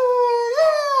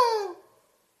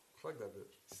 Fuck that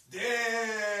bitch.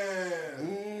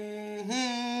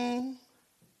 Damn.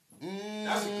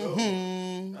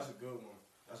 That's a good one.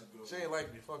 That's a good one. She ain't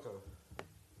like me. Fuck her.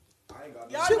 I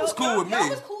ain't got She was cool with me. Y'all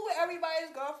was cool with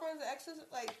everybody's girlfriends and exes?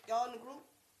 Like, y'all in the group?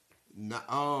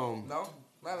 No,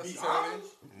 not necessarily.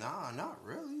 Nah, not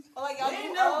really. Or like y'all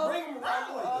ain't never bring them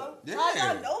around like that. Yeah.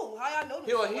 How y'all know? How y'all know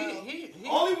this? He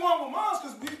only one with mine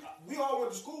because we all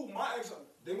went to school. My ex,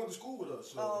 they went to school with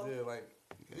us. So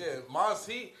Mars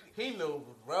he knew.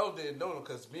 Rel didn't know them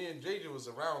because me and JJ was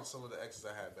around some of the exes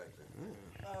I had back then.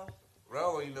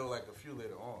 Rel only know like a few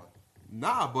later on.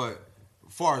 Nah, but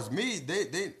as far as me,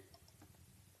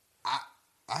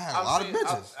 I had a lot of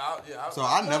bitches. So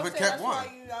I never kept one.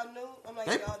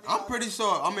 I'm pretty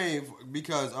sure. I mean,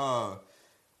 because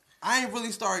I ain't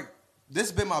really start. This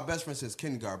has been my best friend since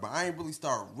kindergarten, but I ain't really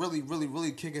start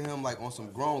really kicking him like on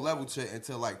some grown level shit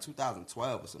until like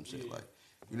 2012 or some shit. Like,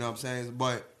 you know what I'm saying?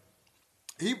 But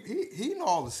he know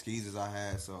all the skeezers I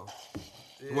had. So,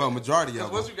 well, majority of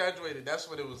them. Once you graduated, that's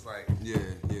what it was like. Yeah.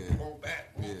 Boom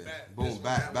back, boom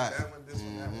back. That one, this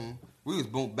one, that one. We was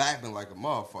boom backing like a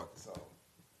motherfucker. So.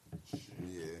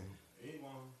 Yeah.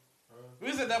 We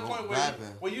was at that point where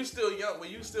when you still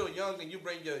young and you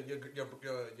bring your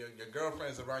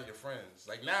girlfriends around your friends.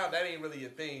 Like now that ain't really a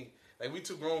thing. Like we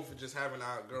too grown for just having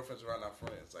our girlfriends around our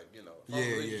friends. Like, you know, if I'm in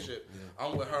a relationship,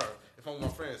 I'm with her. If I'm with my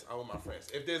friends, I'm with my friends.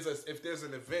 If there's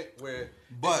an event where it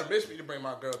permits me to bring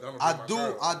my girl, then I'm gonna bring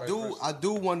my girl. I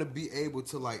do want to be able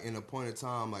to, like, in a point in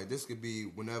time, like this could be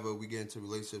whenever we get into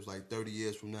relationships, like 30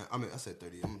 years from now. I mean, I said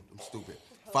 30. I'm stupid.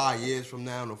 5 years from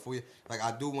now, or 4 years. Like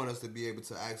I do want us to be able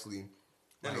to actually.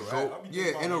 Interact.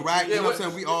 You know what I'm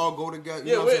saying? We all go together.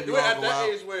 You know what I'm saying? We're at that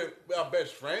age where our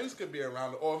best friends could be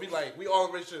around, or if we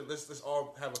all rich, let's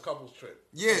all have a couples trip.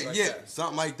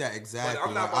 Something like that. Exactly. But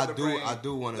I'm not about I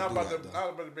do want to do that. I'm not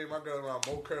about to bring my girl around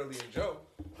Mo, Curly, and Joe.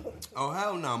 Oh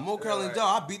hell no, Mo, Curly, and Joe.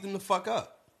 I beat them the fuck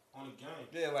up on the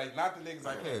game. Yeah, like not the niggas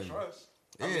I can't trust.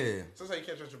 I mean, sometimes you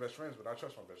can't trust your best friends, but I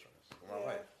trust my best friends in my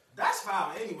life. That's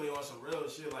how anyway on some real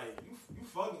shit. Like you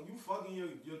fucking your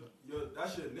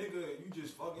that's your nigga and you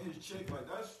just fucking his chick. Like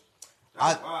that's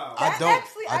wild.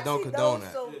 I don't condone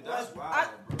that. So that's wild,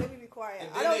 bro. Let me be quiet.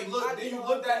 And then you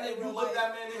look that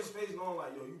man in his face knowing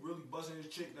like, yo, you really busting his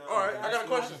chick now. All right, I got a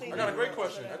question. I got a great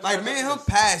question. Like me and him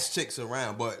pass chicks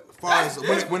around, but as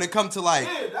far as when it comes to like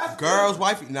girls,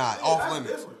 wifey, off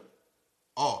limits.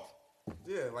 Off.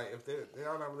 Yeah, like if they're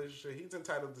out in a relationship, he's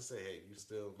entitled to say, "Hey, you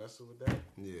still messing with that?"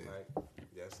 Yeah. Like,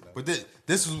 yes, no. But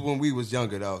this was when we was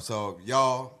younger though, so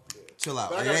y'all chill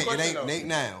out. It ain't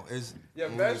now. It's your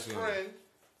best friend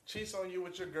cheats on you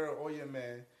with your girl or your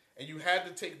man, and you had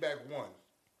to take back one.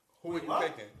 Who are you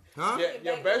picking? Huh?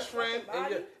 Your best friend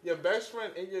and your best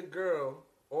friend and your girl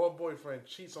or boyfriend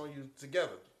cheats on you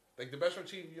together. Like the best friend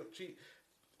cheat.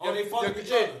 Oh, they fuck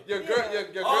each other. Your girl.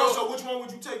 Oh, so which one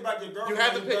would you take back? Your girlfriend? You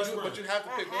have to pick, but you have to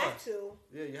pick one. I have to.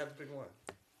 Yeah, you have to pick one.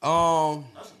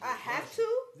 I have to.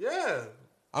 Yeah.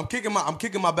 I'm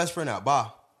kicking my best friend out. Bye.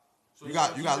 So you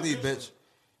got leave, bitch.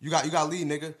 You got leave,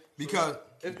 nigga. Because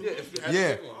if you have to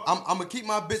pick one. I'm gonna keep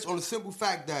my bitch on the simple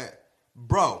fact that,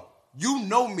 bro, you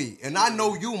know me and I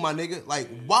know you, my nigga. Like,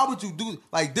 why would you do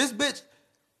like this, bitch?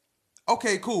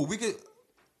 Okay, cool. We could.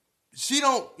 She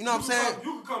don't, you know what I'm saying?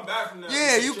 You can come back from that.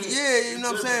 You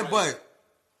know what I'm saying? But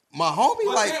my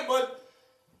homie, but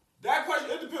that question,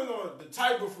 it depends on the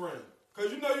type of friend.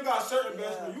 Because you know you got certain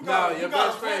best friends. Your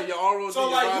best friend, your oral. So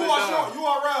like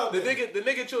URL. The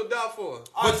nigga chilled out for.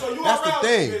 Alright, so URL that's the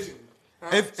thing. Basically.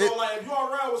 If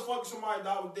URL was fucking somebody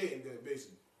that was dating, then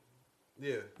basically.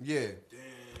 Yeah. Damn.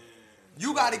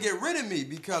 You got to get rid of me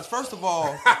because first of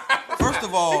all, he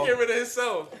get rid of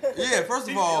himself. Yeah, first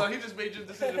of all, he just made your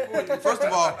decision for you. First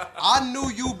of all, I knew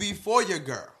you before your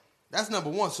girl. That's number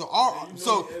one. So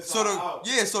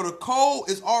the code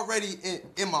is already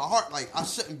in my heart. Like I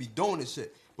shouldn't be doing this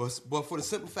shit. But for the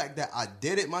simple fact that I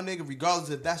did it, my nigga, regardless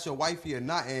if that's your wifey or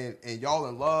not, and y'all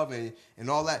in love and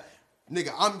all that,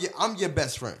 nigga, I'm your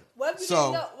best friend. What if you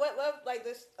didn't know? What like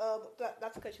this?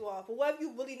 Not to cut you off, but what if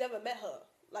you really never met her?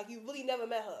 Like you really never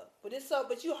met her,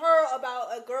 but you heard about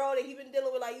a girl that he been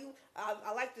dealing with. Like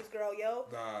I like this girl, yo.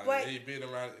 Nah, but he been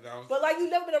around. But like you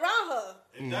never been around her.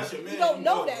 If that's your man, you don't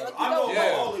know that. Like, I know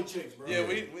about all the chicks, bro. Yeah,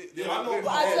 I know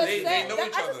about all. They know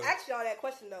each other. I just asked y'all that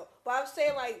question though. But I'm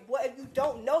saying like, what if you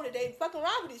don't know that they fucking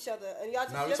around with each other and y'all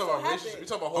just so happen? We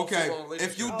talking about whole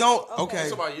relationship. If you don't,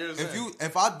 about years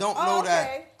if I don't know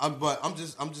that, I'm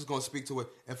just gonna speak to it.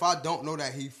 If I don't know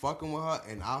that he fucking with her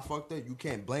and I fucked her, you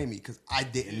can't blame me because I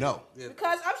didn't know. Yeah.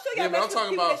 Because I'm sure y'all met some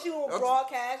people that you on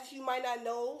broadcast, you might not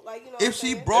know, like you know. If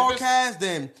she broadcast,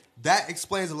 then that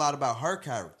explains a lot about her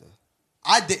character.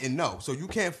 I didn't know, so you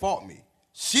can't fault me.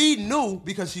 She knew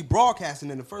because she broadcasting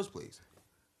in the first place.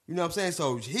 You know what I'm saying?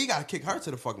 So he got to kick her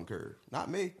to the fucking curb, not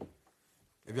me.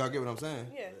 If y'all get what I'm saying.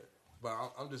 Yeah. But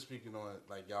I'm just speaking on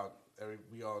like y'all.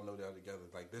 We all know that together.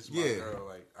 Like this is my girl.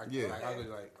 Like I'm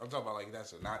talking about like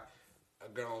that's not a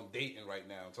girl I'm dating right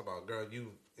now. I'm talking about a girl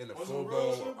you in the full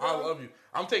blown. I love you.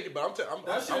 I'm taking, but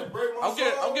that shit break my soul.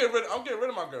 I'm getting rid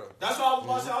of my girl. That's what I was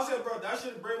about to say. I said, bro, that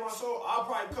shit break my soul. I'll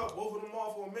probably cut both of them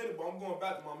off for a minute, but I'm going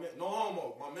back to my man. No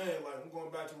homo, my man. Like I'm going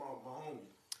back to my homie.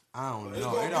 I don't know. It's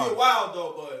gonna be a while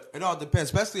though, but it all depends.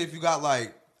 Especially if you got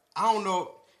like I don't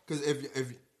know, because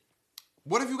if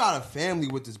what if you got a family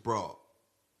with this broad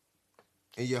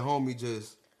and your homie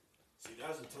just see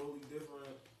that's a totally different.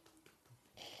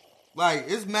 Like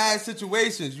it's mad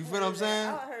situations. You feel what I'm saying?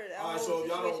 I heard that. Alright, so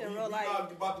y'all don't. We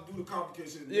not about to do the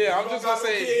complication. Yeah, I'm just gonna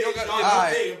say you don't got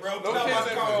bro. No kids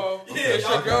involved. It's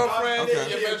your girlfriend,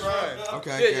 your best friend.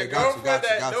 Okay, your girlfriend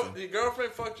your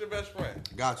girlfriend fucked your best friend.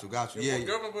 Got you. Yeah, your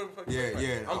girlfriend fucked your best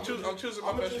friend. I'm choosing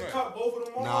my best friend. I'm just cut both of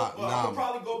them off, but I'm gonna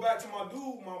probably go back to my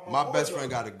dude. My best friend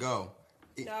got to go.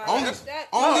 Only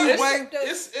way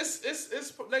it's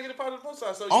negative positive both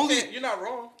sides. So you're not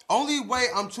wrong. Only way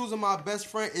I'm choosing my best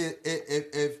friend is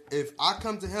if I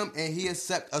come to him and he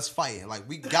accept us fighting. Like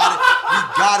we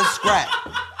gotta scrap.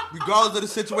 Regardless of the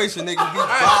situation, nigga, we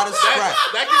gotta scrap.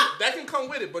 That can come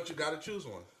with it, but you gotta choose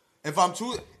one.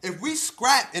 If we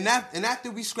scrap and after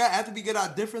we scrap, after we get our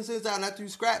differences out, and after we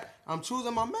scrap, I'm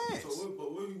choosing my man. But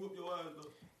will you whoop your ass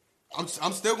though?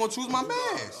 I'm still gonna choose my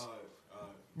man.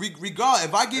 Regardless,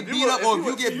 if I get beat up or if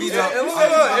you get beat up,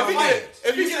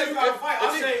 if you say you gotta fight,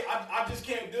 I just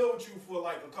can't deal with you for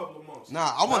like a couple of months.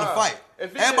 Nah, I want to fight.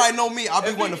 Everybody know me. I'll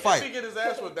be wanting to fight. If he get his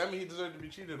ass whooped, that means he deserves to be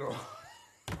cheated on.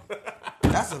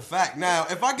 That's a fact. Now,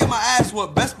 if I get my ass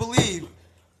whooped, best believe,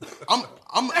 I'm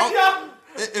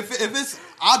if it's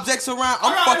objects around,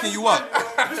 I'm fucking you up.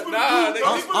 This for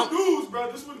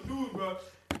the dudes, bro.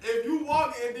 If you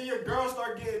walk and then your girl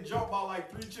start getting jumped by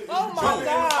like 3 chicks, oh you jumping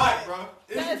in the fight, bro.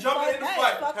 Is you jumping in the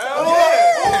fight? Hell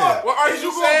yeah. Or are you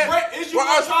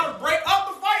gonna try to break up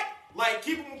the fight? Like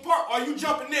keep them apart? Or are you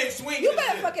jumping in, swinging? You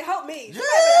better fucking help me.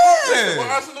 Yeah.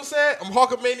 What Arsenal said? I'm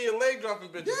Hulkamania leg dropping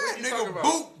bitches. Yeah, nigga,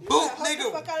 boot,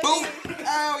 nigga, boot.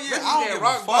 Hell yeah, I don't give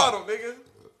rock a bottom, nigga.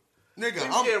 Nigga,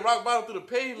 I'm getting rock bottom through the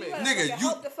pavement. Nigga,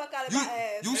 help the fuck out of my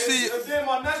ass. You see it. Then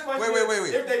my next question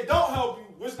wait. If they don't help you,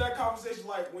 what's that conversation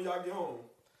like when y'all get home?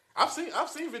 I've seen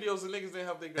videos of niggas that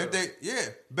help their girl.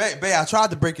 Bae, I tried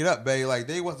to break it up, bae. Like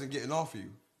they wasn't getting off of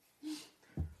you.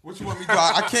 What you want me to do?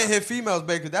 I can't hit females,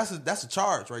 bae, because that's a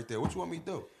charge right there. What you want me to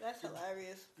do? That's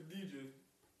hilarious. The DJ.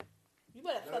 You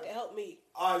better fucking help me.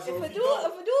 Alright, so if a dude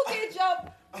can't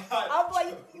jump, I'm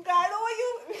like, you got it on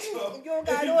you? So you don't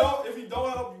got it on you? If he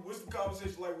don't help you, what's the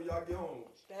conversation like when y'all get home?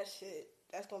 That shit,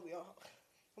 that's gonna be all.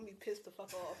 I'm gonna be pissed the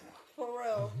fuck off. For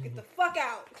real. Get the fuck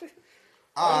out.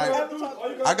 Alright.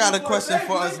 I got a question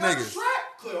for us niggas.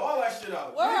 Clear all that shit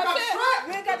out.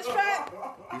 You ain't got the strap.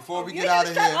 Before we get out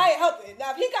of here, I ain't helping.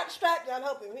 Now if he got the strap, then I'm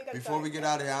helping. Before we get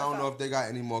out of here, I don't know if they got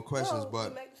any more questions,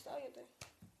 but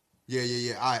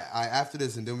yeah. All right. After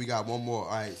this, and then we got one more.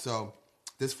 All right. So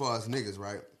this for us niggas,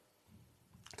 right?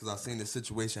 Because I've seen this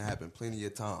situation happen plenty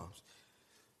of times.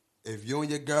 If you and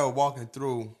your girl walking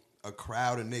through a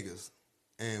crowd of niggas,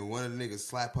 and one of the niggas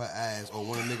slap her ass, or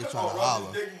one of the niggas try to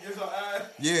holler.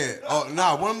 Yeah. Oh,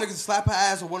 nah. One of them niggas slap her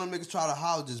ass, or one of them niggas try to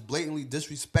holler, just blatantly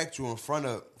disrespect you in front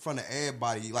of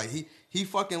everybody. Like he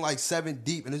fucking like 7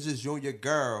 deep, and it's just you and your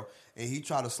girl, and he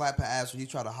try to slap her ass, or he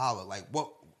try to holler. Like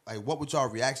what would y'all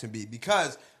reaction be?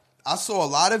 Because I saw a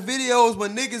lot of videos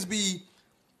when niggas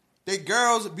they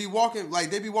girls be walking, like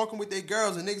they be walking with their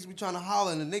girls, and niggas be trying to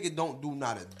holler, and the nigga don't do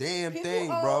not a damn thing,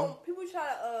 bro. People try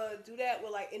to do that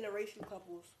with like interracial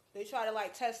couples. They try to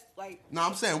like test like. No,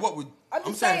 I'm saying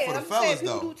I'm saying for the fellas people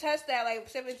though. People do test that, like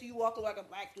say if you walking like a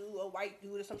black dude or white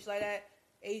dude or something like that,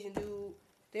 Asian dude.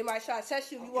 They might try to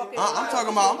test you if you walk in. I'm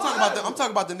talking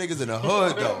about the niggas in the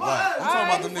hood though. Like, I'm talking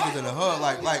about the niggas in the hood.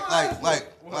 Like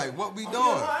what we doing?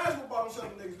 My ass about them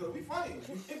niggas though. We funny.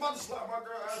 He about to slap my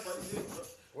girl ass like he did, bro.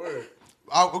 Word.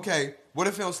 Okay, what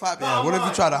if he don't slap you? What if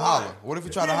you try to holler? What if you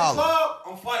try to holler?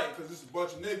 I'm fighting because it's a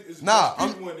bunch of niggas.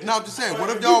 I'm just saying. What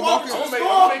if y'all walking? If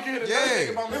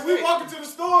we walk into the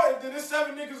store and then there's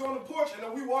 7 niggas on the porch and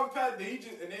then we walk past,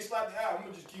 and they slap the ass, I'm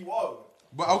gonna just keep walking.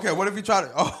 But okay, what if you try to?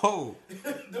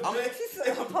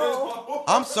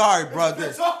 I'm sorry, bro.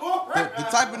 The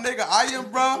type of nigga I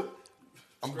am, bro.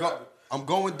 I'm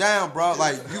going down, bro.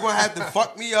 Like you gonna have to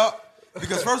fuck me up.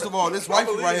 Because first of all, this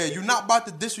wifey right here, you're not about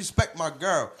to disrespect my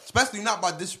girl. Especially you're not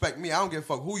about to disrespect me. I don't give a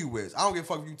fuck who you is. I don't give a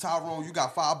fuck if you Tyrone, you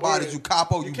got 5 bodies, you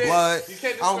Capo, you blood.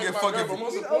 I don't give a fuck if I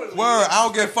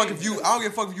don't give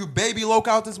a fuck if you baby loc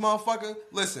out this motherfucker.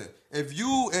 Listen,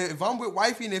 if I'm with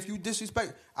wifey and if you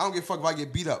disrespect, I don't give a fuck if I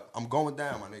get beat up. I'm going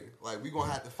down, my nigga. Like, we gonna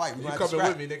have to fight. You coming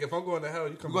with me, nigga. If I'm going to hell,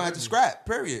 you coming with me. We gonna have to scrap,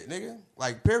 period, nigga.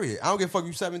 Like, period. I don't give a fuck if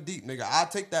you 7 deep, nigga. I'll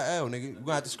take that L, nigga. We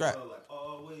gonna have to scrap. Like,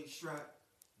 always strap.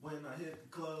 When I hit the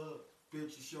club,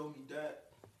 bitch, you show me that.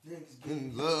 Niggas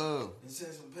getting love and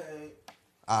send some pay.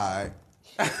 Alright.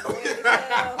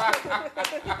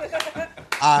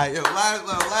 Alright, yo,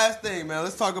 last thing, man.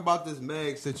 Let's talk about this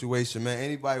Meg situation, man.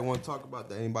 Anybody want to talk about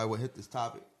that? Anybody want to hit this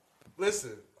topic?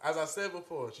 Listen, as I said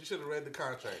before, she should have read the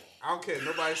contract. I don't care.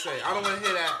 Nobody say. I don't want to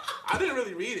hear that. I didn't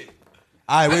really read it.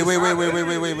 All right,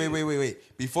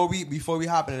 wait. Before we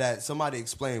hop into that, somebody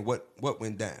explain what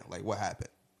went down, like what happened,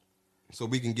 so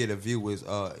we can get a view as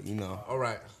all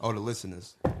right, all the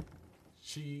listeners.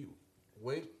 She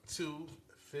went to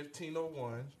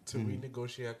 1501 to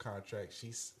renegotiate her contract.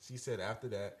 She said after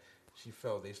that she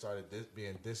felt they started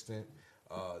being distant.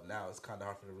 Now it's kind of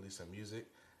hard for her to release her music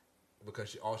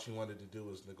because all she wanted to do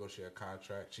was negotiate a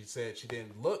contract. She said she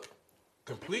didn't look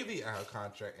completely at her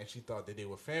contract and she thought that they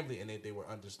were family and that they would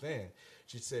understand.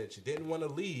 She said she didn't want to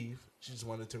leave. She just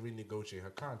wanted to renegotiate her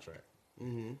contract.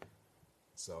 Mm-hmm.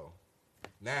 So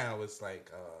now it's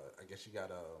like I guess she got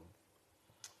a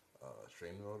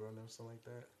restraining order on them, something like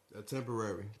that.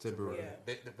 Temporary. Yeah.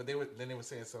 But they were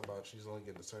saying something about she's only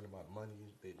getting a certain amount of money.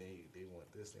 They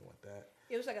want this, they want that.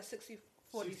 It was like a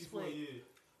 60-40 split. Yeah.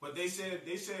 But they said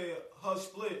her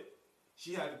split.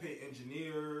 She had to pay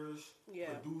engineers,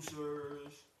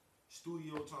 producers,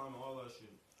 studio time, all that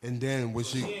shit. And then when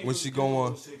she go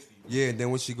on, and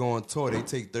then when she go on tour, they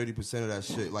take 30% of that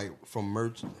shit, like from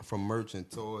merch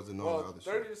and tours and all the other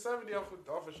 30 to 70 off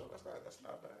a show. That's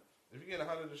not bad. If you get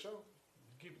 100 a show,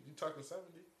 you talking 70.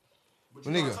 But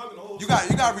nigga, you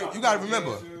got to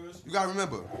remember,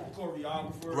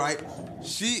 choreographer, right?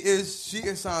 She is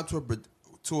signed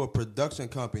to a production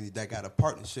company that got a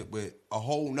partnership with a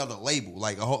whole nother label,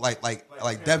 like a whole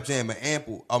like Def Jam and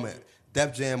Ample.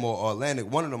 Def Jam or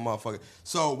Atlantic, one of them motherfuckers.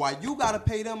 So while you gotta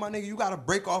pay them, my nigga, you gotta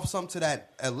break off something to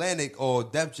that Atlantic or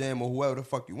Def Jam or whoever the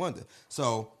fuck you want to.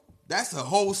 So that's a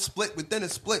whole split within a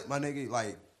split, my nigga.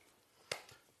 Like,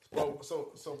 well,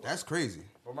 so that's crazy.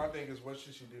 But my thing is, what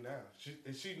should she do now?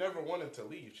 She never wanted to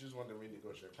leave. She just wanted to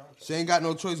renegotiate a contract. She ain't got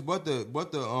no choice but to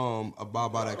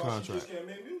abide by that contract. She just can't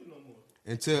make music no more.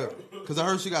 Because I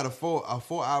heard she got a full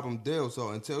album deal.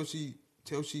 So until she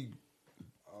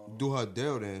do her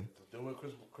deal, then. Do what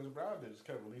Chris Brown did. Just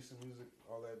kept releasing music,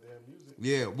 all that damn music.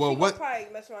 Yeah, well, what probably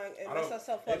mess around and mess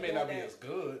herself up. It may not be as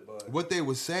good, but what they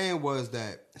were saying was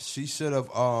that she should have.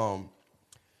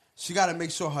 She got to make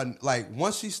sure her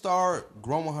once she start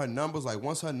growing her numbers, like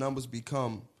once her numbers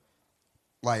become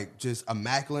like just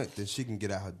immaculate, then she can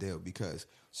get out her deal because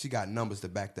she got numbers to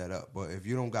back that up. But if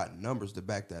you don't got numbers to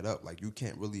back that up, like you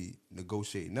can't really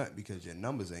negotiate nothing because your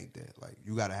numbers ain't there. Like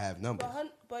you got to have numbers.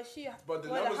 But the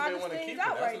numbers they want to keep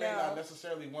her. That's why they not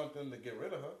necessarily want them to get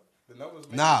rid of her. The numbers.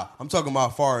 I'm talking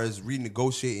about as far as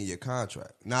renegotiating your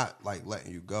contract, not like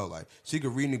letting you go. Like she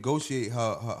could renegotiate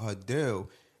her deal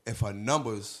if her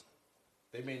numbers.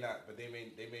 They may not bend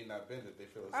it. They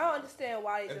feel. I don't understand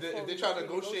why. If they try to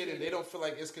negotiate and they don't feel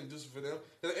like it's conducive for them.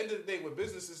 At the end of the day, with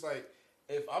business, it's like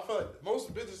if I feel like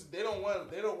most businesses they don't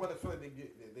want to feel like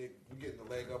they're getting the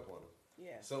leg up on them.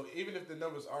 Yeah. So even if the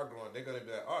numbers are growing, they're gonna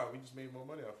be like, all right, we just made more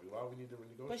money off you. Why we need to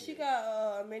renegotiate? But she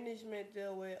got a management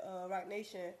deal with Roc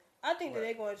Nation. I think that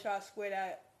they're gonna try to square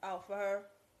that out for her.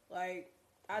 Like.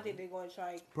 I think they're going to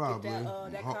try to get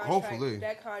that contract. Hopefully.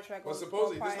 That contract. Well,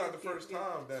 supposedly this is not the first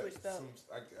time that some,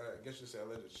 I guess you say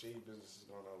alleged shady business is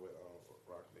going on with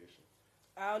Roc Nation.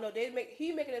 I don't know.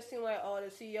 He making it seem like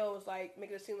the CEO is like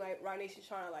making it seem like Roc Nation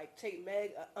trying to like take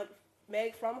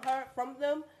Meg from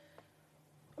them.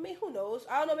 I mean, who knows?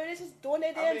 I don't know. Maybe they're just doing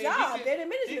their damn job. They're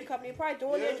the management company, probably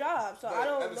doing their job. So I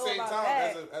don't know about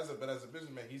that. As a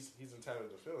businessman, he's entitled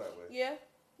to feel that way. Yeah.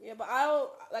 Yeah, but I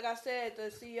don't, like I said, the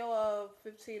CEO of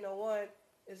 1501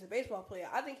 is a baseball player.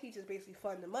 I think he just basically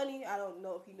funding the money. I don't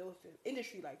know if he knows the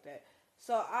industry like that.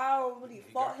 So I don't really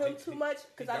fault him too much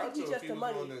because I think he's just the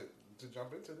money. To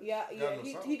jump into this. Yeah,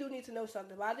 he do need to know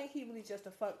something. But I think he really just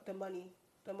the money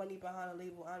behind the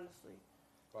label, honestly.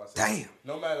 Damn.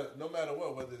 No matter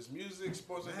what, whether it's music,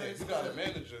 sports, or anything, you got a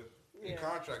manager in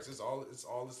contracts. It's all the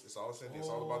same. It's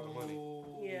all about the money.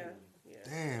 Yeah.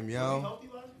 Damn, yo.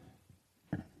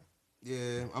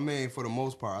 Yeah, I mean, for the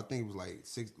most part, I think it was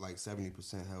like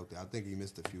 70% healthy. I think he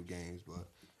missed a few games, but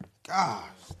gosh,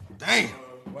 damn.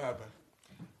 What happened?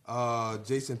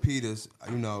 Jason Peters,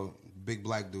 you know, big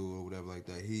black dude or whatever like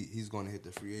that. He's going to hit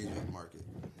the free agent market.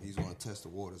 He's going to test the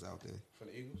waters out there. For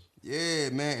the Eagles? Yeah,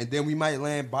 man. And then we might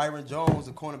land Byron Jones,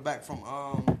 a cornerback from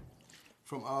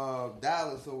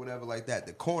Dallas or whatever like that.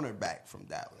 The cornerback from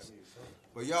Dallas.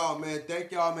 But y'all, man, thank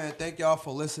y'all, man. Thank y'all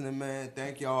for listening, man.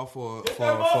 Thank y'all for hit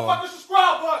that motherfucking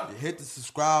subscribe button. Hit the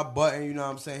subscribe button, you know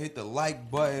what I'm saying? Hit the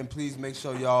like button. Please make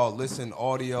sure y'all listen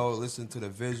audio, listen to the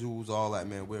visuals, all that,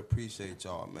 man. We appreciate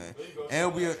y'all, man.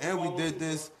 And we did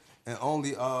this and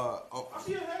only I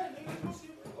see your head, nigga.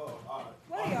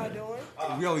 What are y'all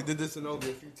doing? We only did this in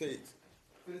only a few takes.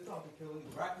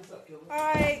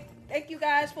 Alright, thank you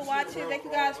guys for watching. Thank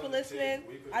you guys for listening.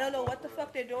 I don't know what the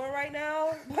fuck they're doing right now,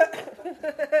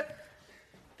 but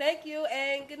thank you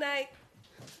and good night.